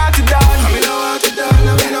 Me no want it down, me no want it down,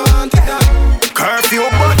 me no want it down. Curfew,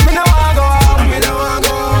 but me no want go home, me no want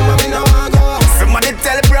go home, me no want go home. Somebody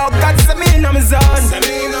tell bro, God, say me in my zone. Say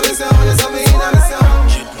me in my zone, say me in my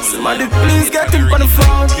zone. Somebody please get him on the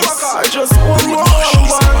phone. Just one more.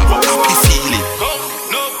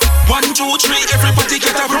 1, 2, 3, everybody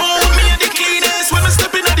get around. Me and the cleanest when I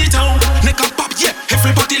step in the town. Neck up pop, yeah,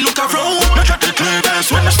 everybody look around. Me and the cleanest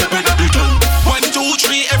when I step in the town. 1, 2,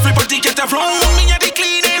 3, everybody get around. Me and the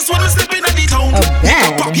cleanest when I step in the town. Neck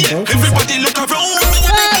up pop, yeah, everybody look around. Me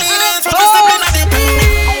and the cleanest when I step in the town.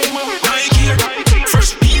 Nike gear,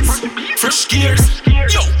 fresh beats, fresh gears.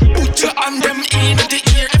 Yo, put your hand them in the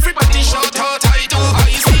ear. Everybody shout out, I do,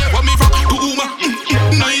 I see. What me rock, boom,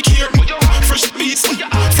 Nike gear, fresh beats,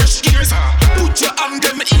 fresh gears. Put your hand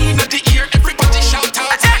them in the ear. Everybody shout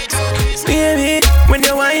out, I do. Baby, when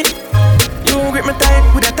you whine, you grip me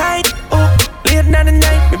tight with a tight. Oh, late night and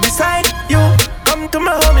night, me beside you. Come to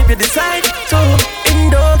my home if you decide to.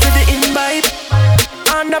 Indulge with the invite.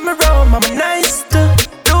 And I'm around, I'm nice too.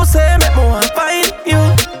 You say make me want find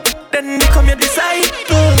you. Then they come you decide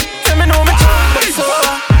to. Tell me know me jump but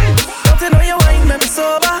sober. Don't you know you wine make me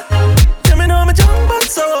sober. Tell me know me jump but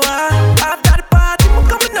sober. After the party I'm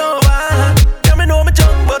coming over. Tell me know me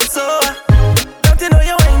jump but sober. Don't you know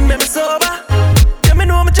you wine make me sober. Tell me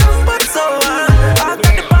know me jump but sober.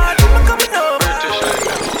 After the party I'm coming over.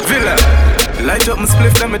 Villa, light up my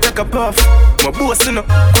spliff, let me take a puff. My boss in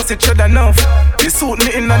cause it should enough. You suit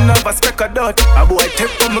me in a nervous speck of dot. A boy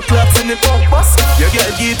take from my clocks in the pump bus. Your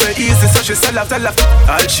girl give her easy so she sell off.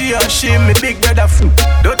 All she and she me big brother.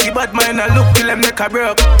 Dirty bad mind I look till them neck a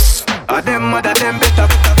broke. All them mother them better.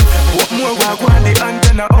 What more walk on the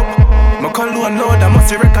antenna up. My cologne load I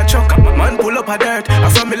must wreck a truck. Man pull up a dirt I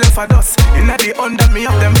saw me left a dust. Inna the under me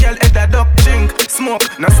up them girl head a duck. Drink, smoke,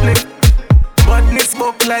 no sniff. Badness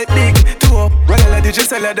buck like big toe. All of the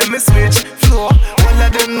Gisela them me switch flow. All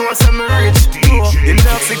of them know some rich flow.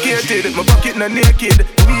 Intoxicated, my pocket no naked.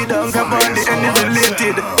 We don't have all the any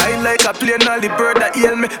related. I like a plane all the bird that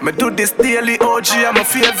heal me. Me do this daily, OG I'm my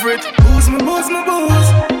favorite. Booze my booze my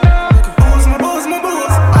booze. Booze my booze my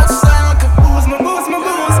booze. Outside booze my booze my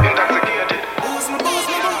booze. Intoxicated. Booze my booze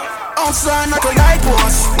my booze. Outside like a night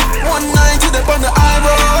wash. One night to the on the high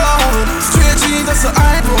road. Straight jeans that's the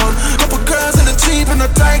high road. Couple girls in the cheap and the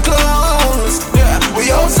tight clothes. Yeah,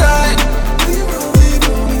 we outside.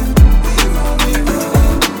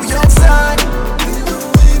 We outside.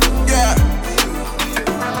 Yeah.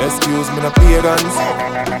 Excuse me, the pagans.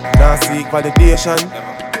 Now seek validation.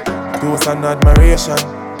 Toast and admiration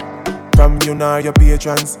from you nor your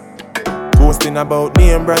patrons. Boasting about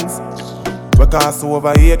name brands we cost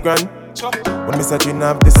over 8 grand. When me searching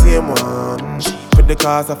have the same one with the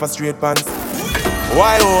cost of a straight pants.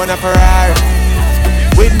 Why own a Ferrari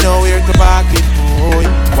with nowhere to park it, boy?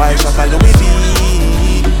 Why shop a Louis V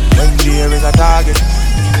when there is a target?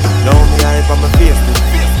 Now me hype on my Facebook.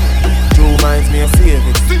 2 minds me a save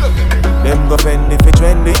it. Them go fend if it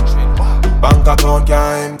trendy. Bank account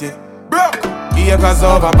can't empty. Acres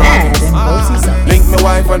over markets. Link me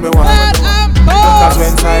wife when me want. Cause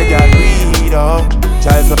when I get weed up,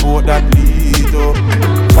 child support that lead up.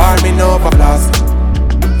 Farming over plastic,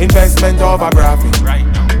 investment over profit.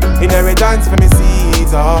 Inheritance for me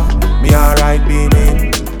seeds up. Me alright being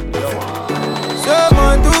in.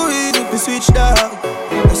 Someone do it if you switch that.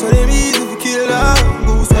 That's what they mean if you kill that.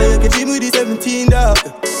 Goose why you get him with the 17 dog.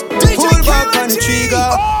 Pull back on the trigger.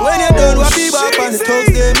 When you're done, what be back on the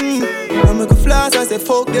thugs them. I make a flash, I say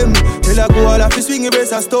fuck them. Till I go all off the swing,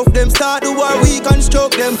 brace and stuff them. Start the war, we can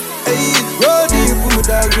stroke them. Hey, roll deep, put me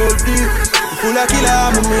dog, roll deep. Full of killer,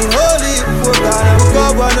 I'm a main holy. Fuck down, I will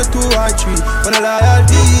go 1 or 2 or 3. When I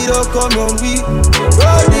loyalty, don't come on me.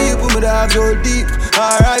 Roll deep, put me dog, roll deep.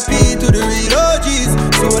 R.I.P. to the real OGs.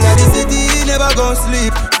 So when I the city, never gon'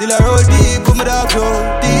 sleep. Till I roll deep, put me dog, roll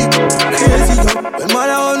deep. Crazy, yo. When man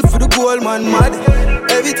I hunt for the gold, man mad.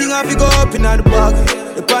 Everything I fi go up in the bag.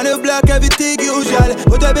 The pan of black, everything usual.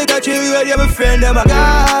 But I better chill with you, my friend, them a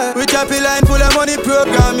guy. We chop a line full of money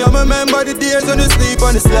program. You remember the days when you sleep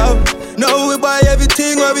on the slab. Now we buy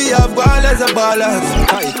everything where we have gone as a balance.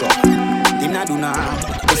 Dinna do na.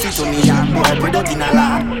 Listen to me, I'm boy, product in a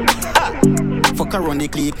lot. Fuck around the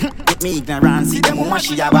clip, get me ignorant. See them woman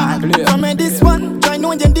she a bad. Come in this one, try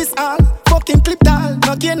knowing them this all. Fucking clip tall,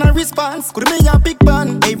 not gain no response. Could me a big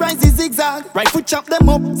band, hey rise is zigzag. Right foot chop them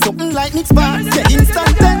up, something like Nick's band. Get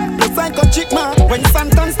instant dead, plus I come chick man. When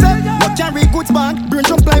Santan step, not carry goods bag. Brain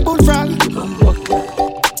jump like bullfrog.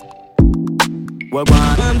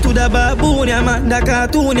 I'm to the baboon, yeah man, the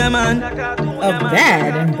cartoon, yeah man. A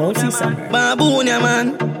bad and bossy summer. Baboon, yeah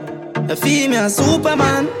man, the female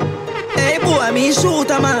Superman. Hey boy, me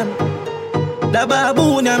shooter man. The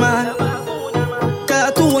baboon, yeah man,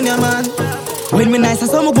 cartoon, yeah man. When me nice, I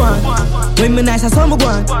saw me gone. When me nice, I saw me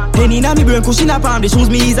gone. Penny na me brain, cushion a palm. The shoes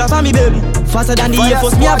me ease off on me baby. Faster than the Air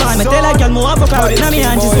Force me a van. Me tell a girl more of a crowd in me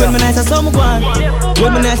hand. Just when me nice, I saw me gone.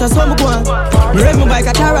 When me nice, I saw me gone. Me rev me bike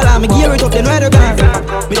a Caroline. Me gear it up, then ride a gun.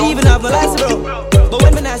 Me even have a license bro. But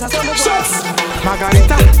when me nice, I saw me gone.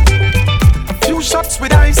 Margarita, a few shots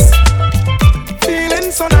with ice. Feeling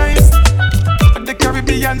so nice. The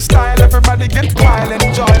Caribbean style, everybody get wild,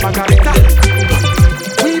 enjoy Margarita.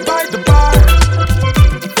 We by the bar,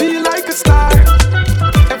 feel like a star.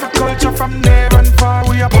 Every culture from near and far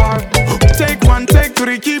we apart. Take 1, take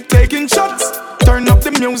 3, keep taking shots. Turn up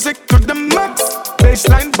the music to the max.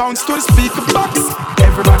 Bassline bounce to the speaker box.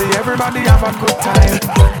 Everybody have a good time.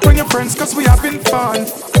 Bring your friends cause we having fun.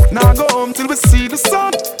 Now go home till we see the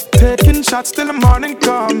sun. Taking shots till the morning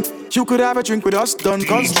come. You could have a drink with us, done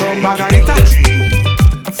cause from Margarita.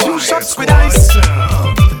 A few shots with ice.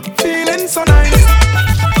 Feeling so nice.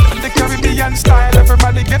 The Caribbean style,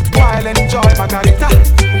 everybody get wild, enjoy Margarita.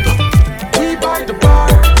 We by the bar,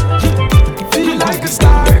 feel like a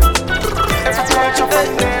star.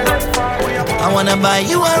 I wanna buy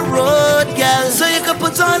you a road, girl, so you can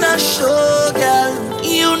put on a show, girl.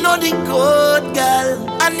 You know the code, girl.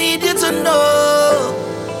 I need you to know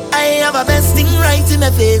I have a best thing right in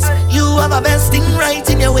my face. You have a best thing right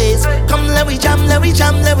in your waist. Come let we jam, let we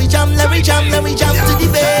jam, let we jam, let we jam, let we jam to the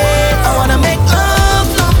bed. I wanna make love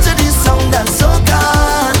to this song that's so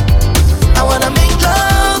calm. I wanna make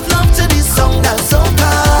love to this song that's so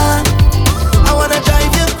calm. I wanna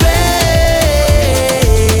drive you crazy.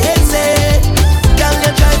 Girl,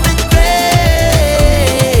 you drive me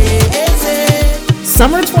crazy.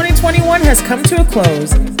 Summer 2021 has come to a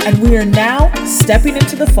close, and we are now stepping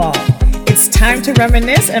into the fall. It's time to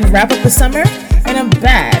reminisce and wrap up the summer in a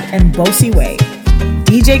bad and bossy way.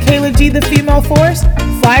 DJ Kayla G, the female force,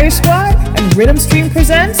 Fire Squad, and Rhythm Stream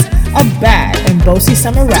presents a bad and bossy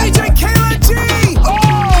summer wrap. DJ Kayla G,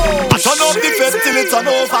 oh! I turn up the fed till it's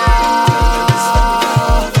over.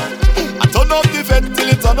 I turn up the fed till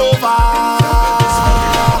it's over.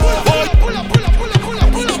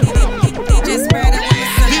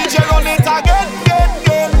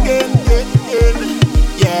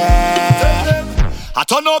 I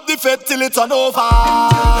turn up the fed till it's on over.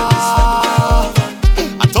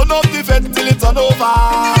 I turn up the fed till it's on over.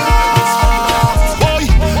 Boy,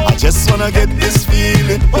 I just wanna get this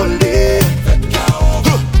feeling all day.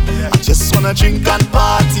 I just wanna drink and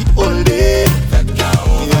party all day.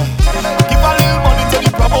 Yeah.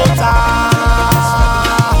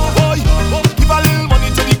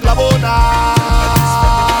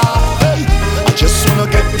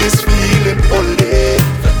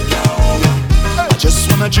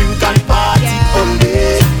 drink and party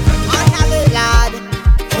only. Lad,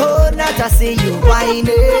 oh, not to see you whining,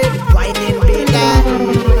 whining big.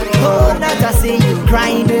 Oh, not to see you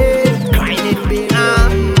grinding, grinding big.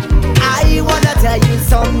 I wanna tell you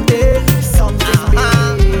something, something big.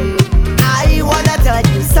 I wanna tell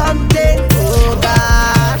you something, oh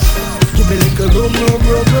gosh. Give me a little boom, boom,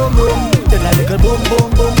 boom, boom, boom. Then a little boom, boom,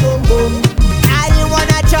 boom, boom, boom. I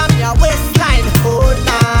wanna jump your waistline all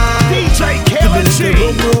night. DJ Killer G.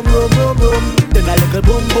 Boom, boom, boom, boom, boom. Then a little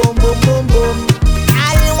boom, boom, boom, boom, boom.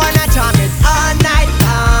 I wanna jump it all night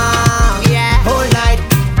long, yeah. Whole night,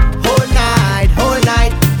 whole night, whole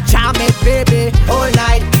night. Jam it, baby, whole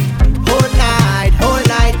night, whole night, whole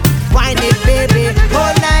night. Wine it, baby,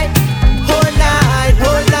 whole night, whole night,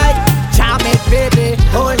 whole night. Jam it, baby,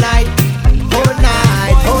 whole night, whole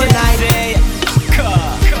night, whole night.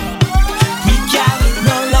 We can't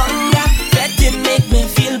no longer. Let it make me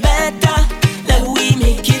feel better. Let we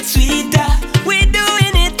make it sweeter. We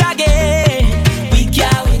doing it again. We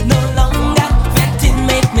can't wait no longer. Let it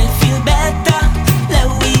make me feel better. Let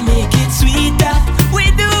we make it sweeter. We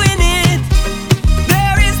doing it.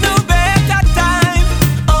 There is no better time.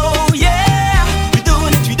 Oh yeah. We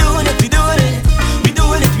doing it. We doing it. We doing it. We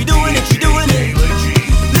doing it. We doing it. We doing it.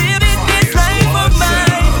 Living this life of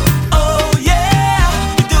mine. Oh yeah.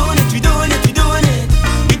 We doing it. We doing it. We doing it.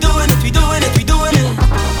 We doing it. We doing it. We doing it.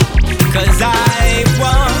 'Cause I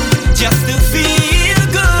want just to feel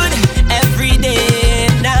good every day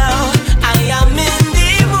now. I am in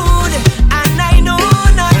the mood, and I know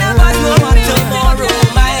none of us know what tomorrow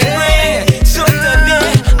might bring. So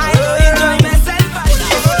today I will enjoy myself.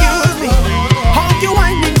 Excuse me, how you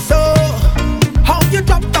whining so? How you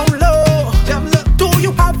drop down low? Do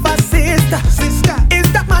you have a sister? Is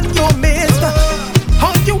that man your mister?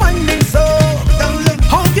 How you whining so?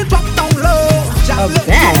 How you drop down low?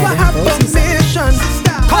 Do I have permission?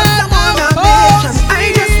 'Cause I'm on a mission. I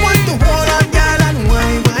just want to hold on, girl, and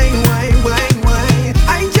wine, wine, wine, wine, wine. I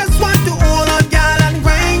just want to hold on, girl, and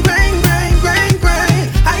grind, grind, grind, grind, grind.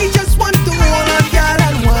 I just want to hold on, girl,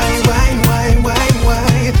 and wine, wine, wine, wine,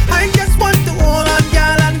 wine. I just want to hold on,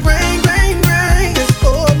 girl, and grind, grind, grind. Just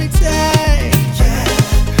hold me tight, yeah,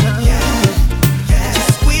 yeah, yeah. Just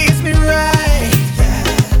squeeze me right,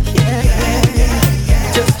 yeah, yeah, yeah, yeah.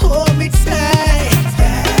 Just hold me tight,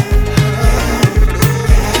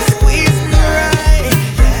 just squeeze me right.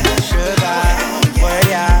 Sugar, where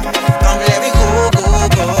ya? Come let me go, go,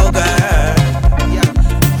 go, girl.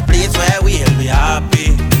 Place where we'll be happy,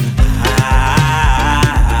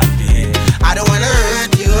 happy. I don't wanna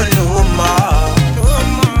hurt you no more.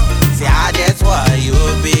 See, I just want you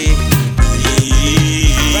be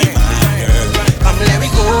my girl. Come let me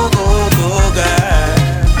go, go, go, girl.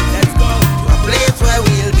 Let's go to a place where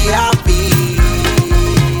we'll be happy.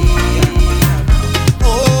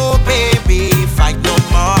 Oh, baby, fight no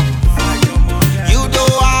more. You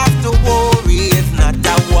don't have to worry, it's not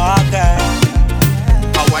a walker.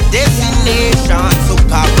 Our destination, so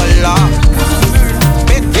Kabbalah.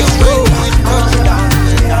 Make this road, touchdown.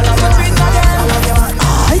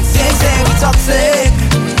 They say we toxic.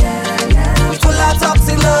 We full of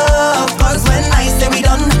toxic love. 'Cause when I say we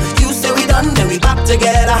done, you say we done, then we back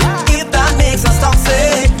together. If that makes us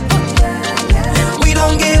toxic, we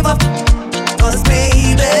don't give up. 'Cause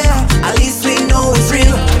baby, at least we know it's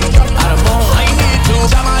real. I need to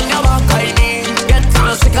jam on your back, I need. Get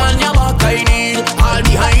on sick on your back, I need. All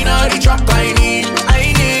behind all the truck, I need.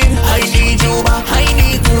 I need you back. I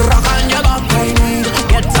need to rock on your back, I need.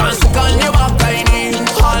 Get on sick on your back, I need.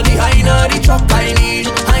 All behind all the truck, I need.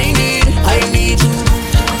 I need you.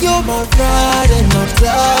 You're my ride and my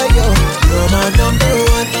tire. You're my number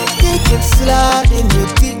one. You can slide in your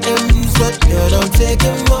DMs, but girl, I'm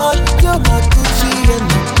taking one. You're my Gucci and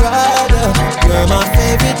my Prada. You're my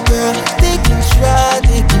favorite girl. They can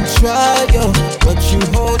try, yo, but you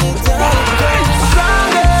hold it down.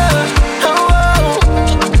 Stronger, oh,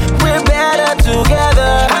 we're better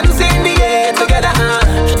together. Hands in the air together.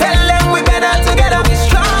 Tell them we're better together. We're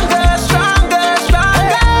stronger, stronger,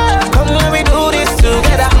 stronger. Come let me do this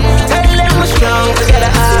together. Tell them we're strong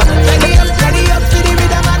together. Ready up to the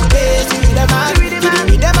rhythm and bass, to the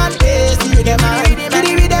rhythm and bass, to the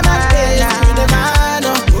rhythm and bass.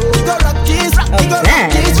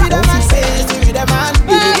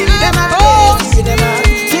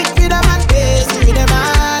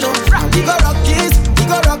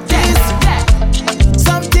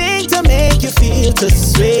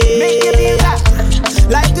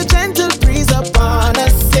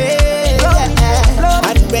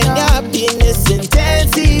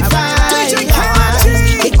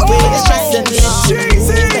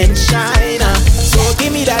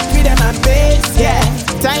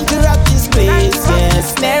 time to rock this place, yeah.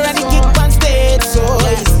 Snare and the kick on stage, so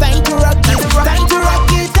it's time to rock it, time to rock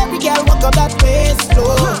it. Every girl walk up that pace,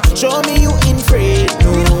 slow. Show me you in afraid,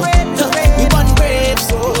 no. We want brave,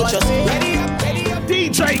 so just ready up.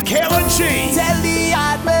 DJ Kayla G. Tell the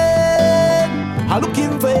hard man, I'm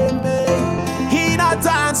looking for me. He not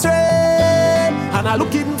answering, and I'm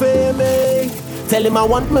looking for me. Tell him I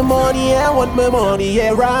want my money, I want my money,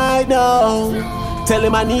 yeah, right now. Tell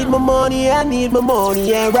him I need my money, yeah,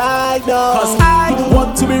 right now. Cause I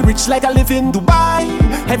want to be rich like I live in Dubai.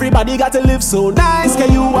 Everybody got to live so nice.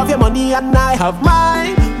 Can you have your money and I have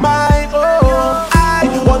mine, oh.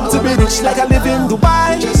 I want to be rich like I live in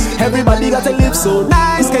Dubai. Everybody got to live so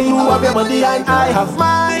nice. Can you have your money and I have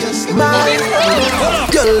mine.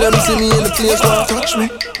 Girl, let me see me in the place where touch me.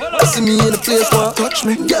 See me in the place where touch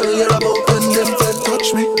me. Girl, you're about when them friends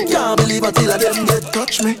touch me. Can't believe until I them get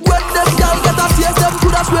touch me. When them girl get a taste, them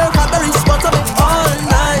could have swear Cadbury spot on me all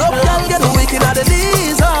night. No girl get wicked at the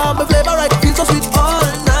knees. My flavor right feels so sweet all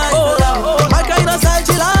night. Oh Lord, my kind of style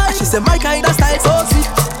she like. She said my kind of style so sweet.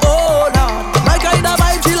 Oh Lord, my kind of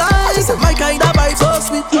vibe she like. She said my kind of vibe so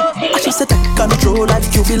sweet. She said take control like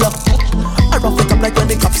you be luck. I rough it up like when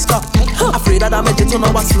the cops stop. Afraid that I made it to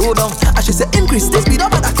know I slow down. And she said increase the speed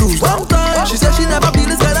up at a cruise. One time she said she never feel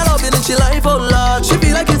this kind of loving in she life, oh Lord. She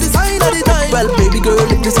feel like it's the sign of the time. Well baby girl,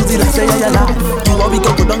 if this is the life, yeah. You want me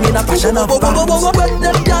go down in a passion of vibe. When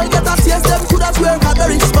them girl get a taste, them could have swear had the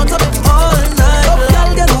response of it all night. Up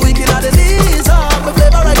girl get wicked at the knees. My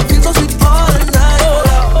flavor right feels so sweet all night.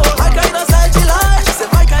 My kind of style she like. She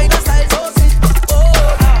said my kind of style so sweet.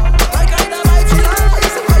 My kind of vibe she like.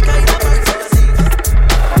 She said my kind of vibe so sweet.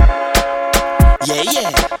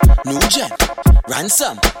 Yeah, new gen,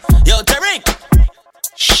 ransom. Yo, Tariq.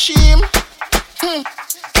 Shame. Hey,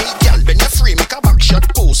 girl, bend your free, make a back shot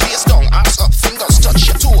pose. Face down, ass up, fingers touch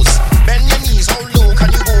your toes. Bend your knees, how low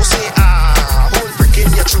can you go? Say hold brick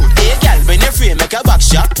in your throat. Hey, girl, bend your free, make a back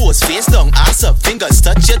shot pose. Face down, ass up, fingers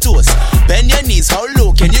touch your toes. Bend your knees, how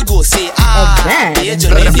low can you go? Say hey,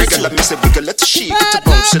 Jolene, let me say wiggle, let's shake it, to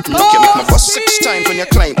bounce it. Look, you make my bust 6 times when you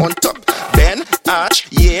climb on top. Bend, arch,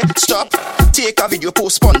 yeah, stop. Take a video,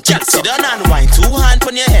 postpone. Jack, sit down and wine, 2 hands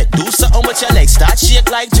on your head. Do something with your legs, start shake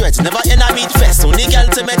like dreads. Never in a meat fest, only girl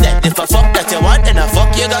to me dead. If I fuck that you want, then I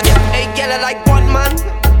fuck you go get. Hey, girl, I like one man.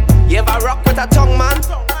 You ever rock with a tongue man?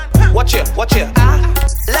 Watch it,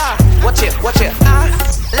 la. Watch it,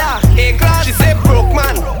 la. Hey, class, she say broke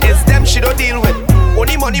man. It's them she don't deal with.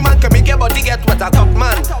 Only money man can make your body get wet. A top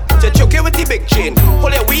man. To choke it with the big chain.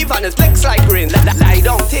 Pull your weave and it flex like rain. Lie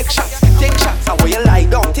down, take shots. And where you lie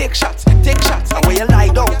down, take shots. And where you lie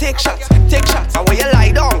down, take shots. And where you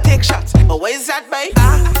lie down, take shots. But where is that, babe?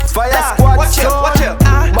 Fire squad, watch it.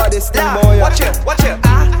 Body still boy. Watch it. Watch it.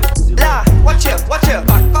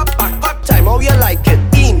 Back up. Time how you like it.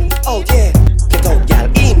 In, oh yeah. Get out, girl.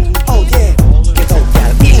 In, oh yeah. Get out,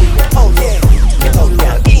 girl. In, oh yeah. Get out,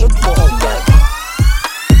 girl. In, oh yeah.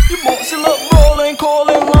 You bossy look rolling,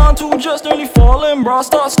 calling, line 2 just nearly falling. Bra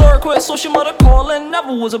start quit, so she mother calling.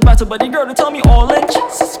 Never was a better buddy girl to tell me all in.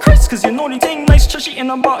 Jesus Christ, cause you know the thing nice, chushy in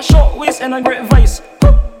a bar, short waist and a great vice.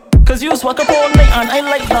 Cause you swag up all night and I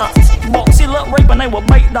like that. Boxy look rape and I will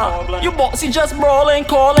bite that. You boxy just brawling,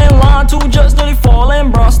 calling, line 2 just nearly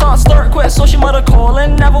falling. Bra start quit, so she mother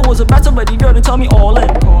calling. Never was a better buddy girl to tell me all in.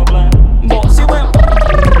 Boxy went.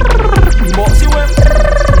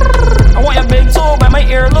 I want your big toe by my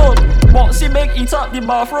earlobe. Boxy big, eat up the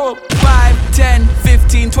bathrobe. 5, 10,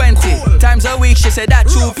 15, 20 times a week, she said that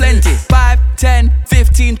too plenty. 5, 10,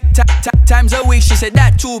 15 times a week, she said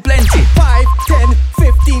that too plenty. 5, 10,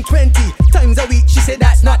 15, 20 times a week, she said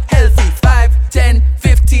that's not healthy. 5, 10,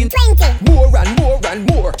 15, 20 more and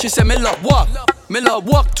more. She said me love walk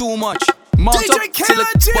too much. Mount up till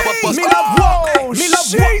it me love walk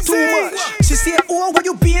too much. She said, oh, why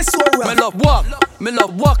you being so rough? Me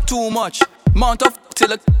love walk too much. Mount up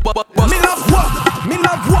till it me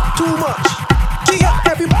love walk too much. Yeah,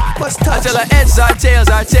 everybody must touch. I tell her heads are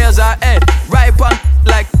tails are head. Ride punk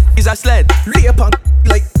like is a sled. Lay punk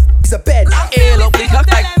like it's a bed. Ail up the cock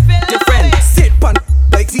like your friend. Sit punk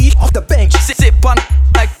like the off the bench. Sit punk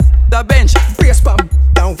like the bench. Brace pump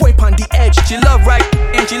down, wipe on the edge. She love right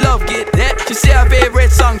and she love get that. She say her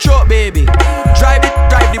favorite song, choke baby. Drive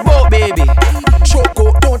the boat baby.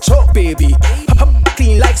 Choke, don't choke baby.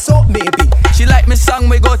 Clean like soap maybe. She like me song,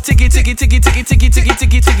 we go ticky talk. It go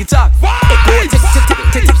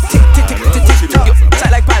tick.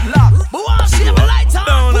 Tight like padlock. No.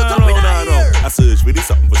 I search for this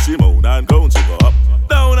something for Shimon and count she go up.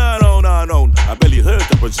 Down. I belly hurt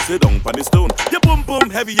her when she sit down on the stone. You boom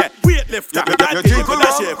heavy, yeah, weightlifter. That thing for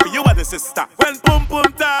that shape for you and the sister. When boom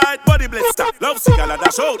tight, body blister. Love cigar like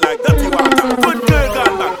that shoulder. like dirty water. Good girl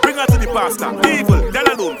gone back, bring her to the pastor. Evil, tell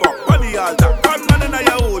alone, fuck on the altar. One man in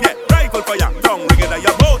your own, yeah. Rifle for your tongue, ring in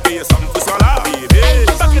your mouth, be something to swallow, baby.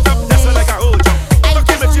 Back it up, that's like a whole jump. Fuck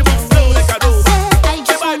it, make you move slow like a dough.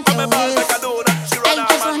 She bite from my ball like a donut. She run out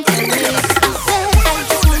man.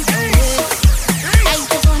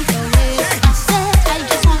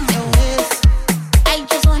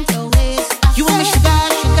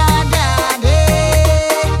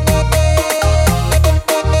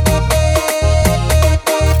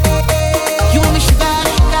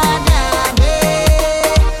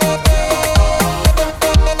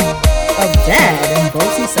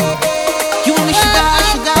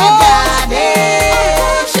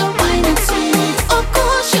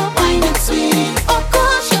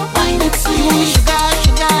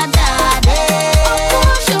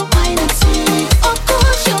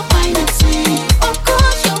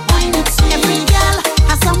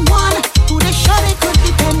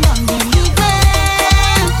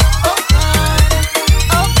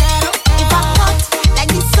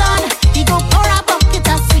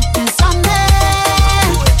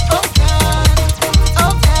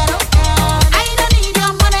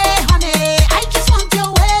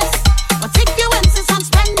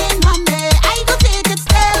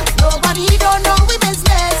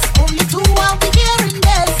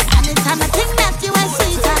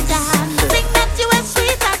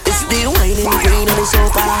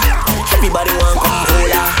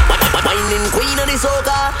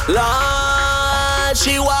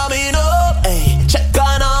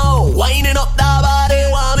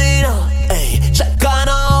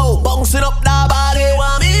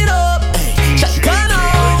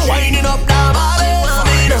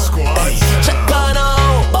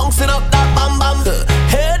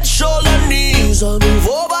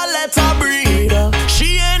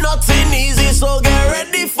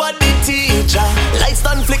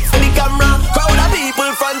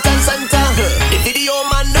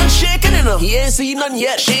 He ain't seen none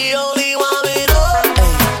yet. She only want me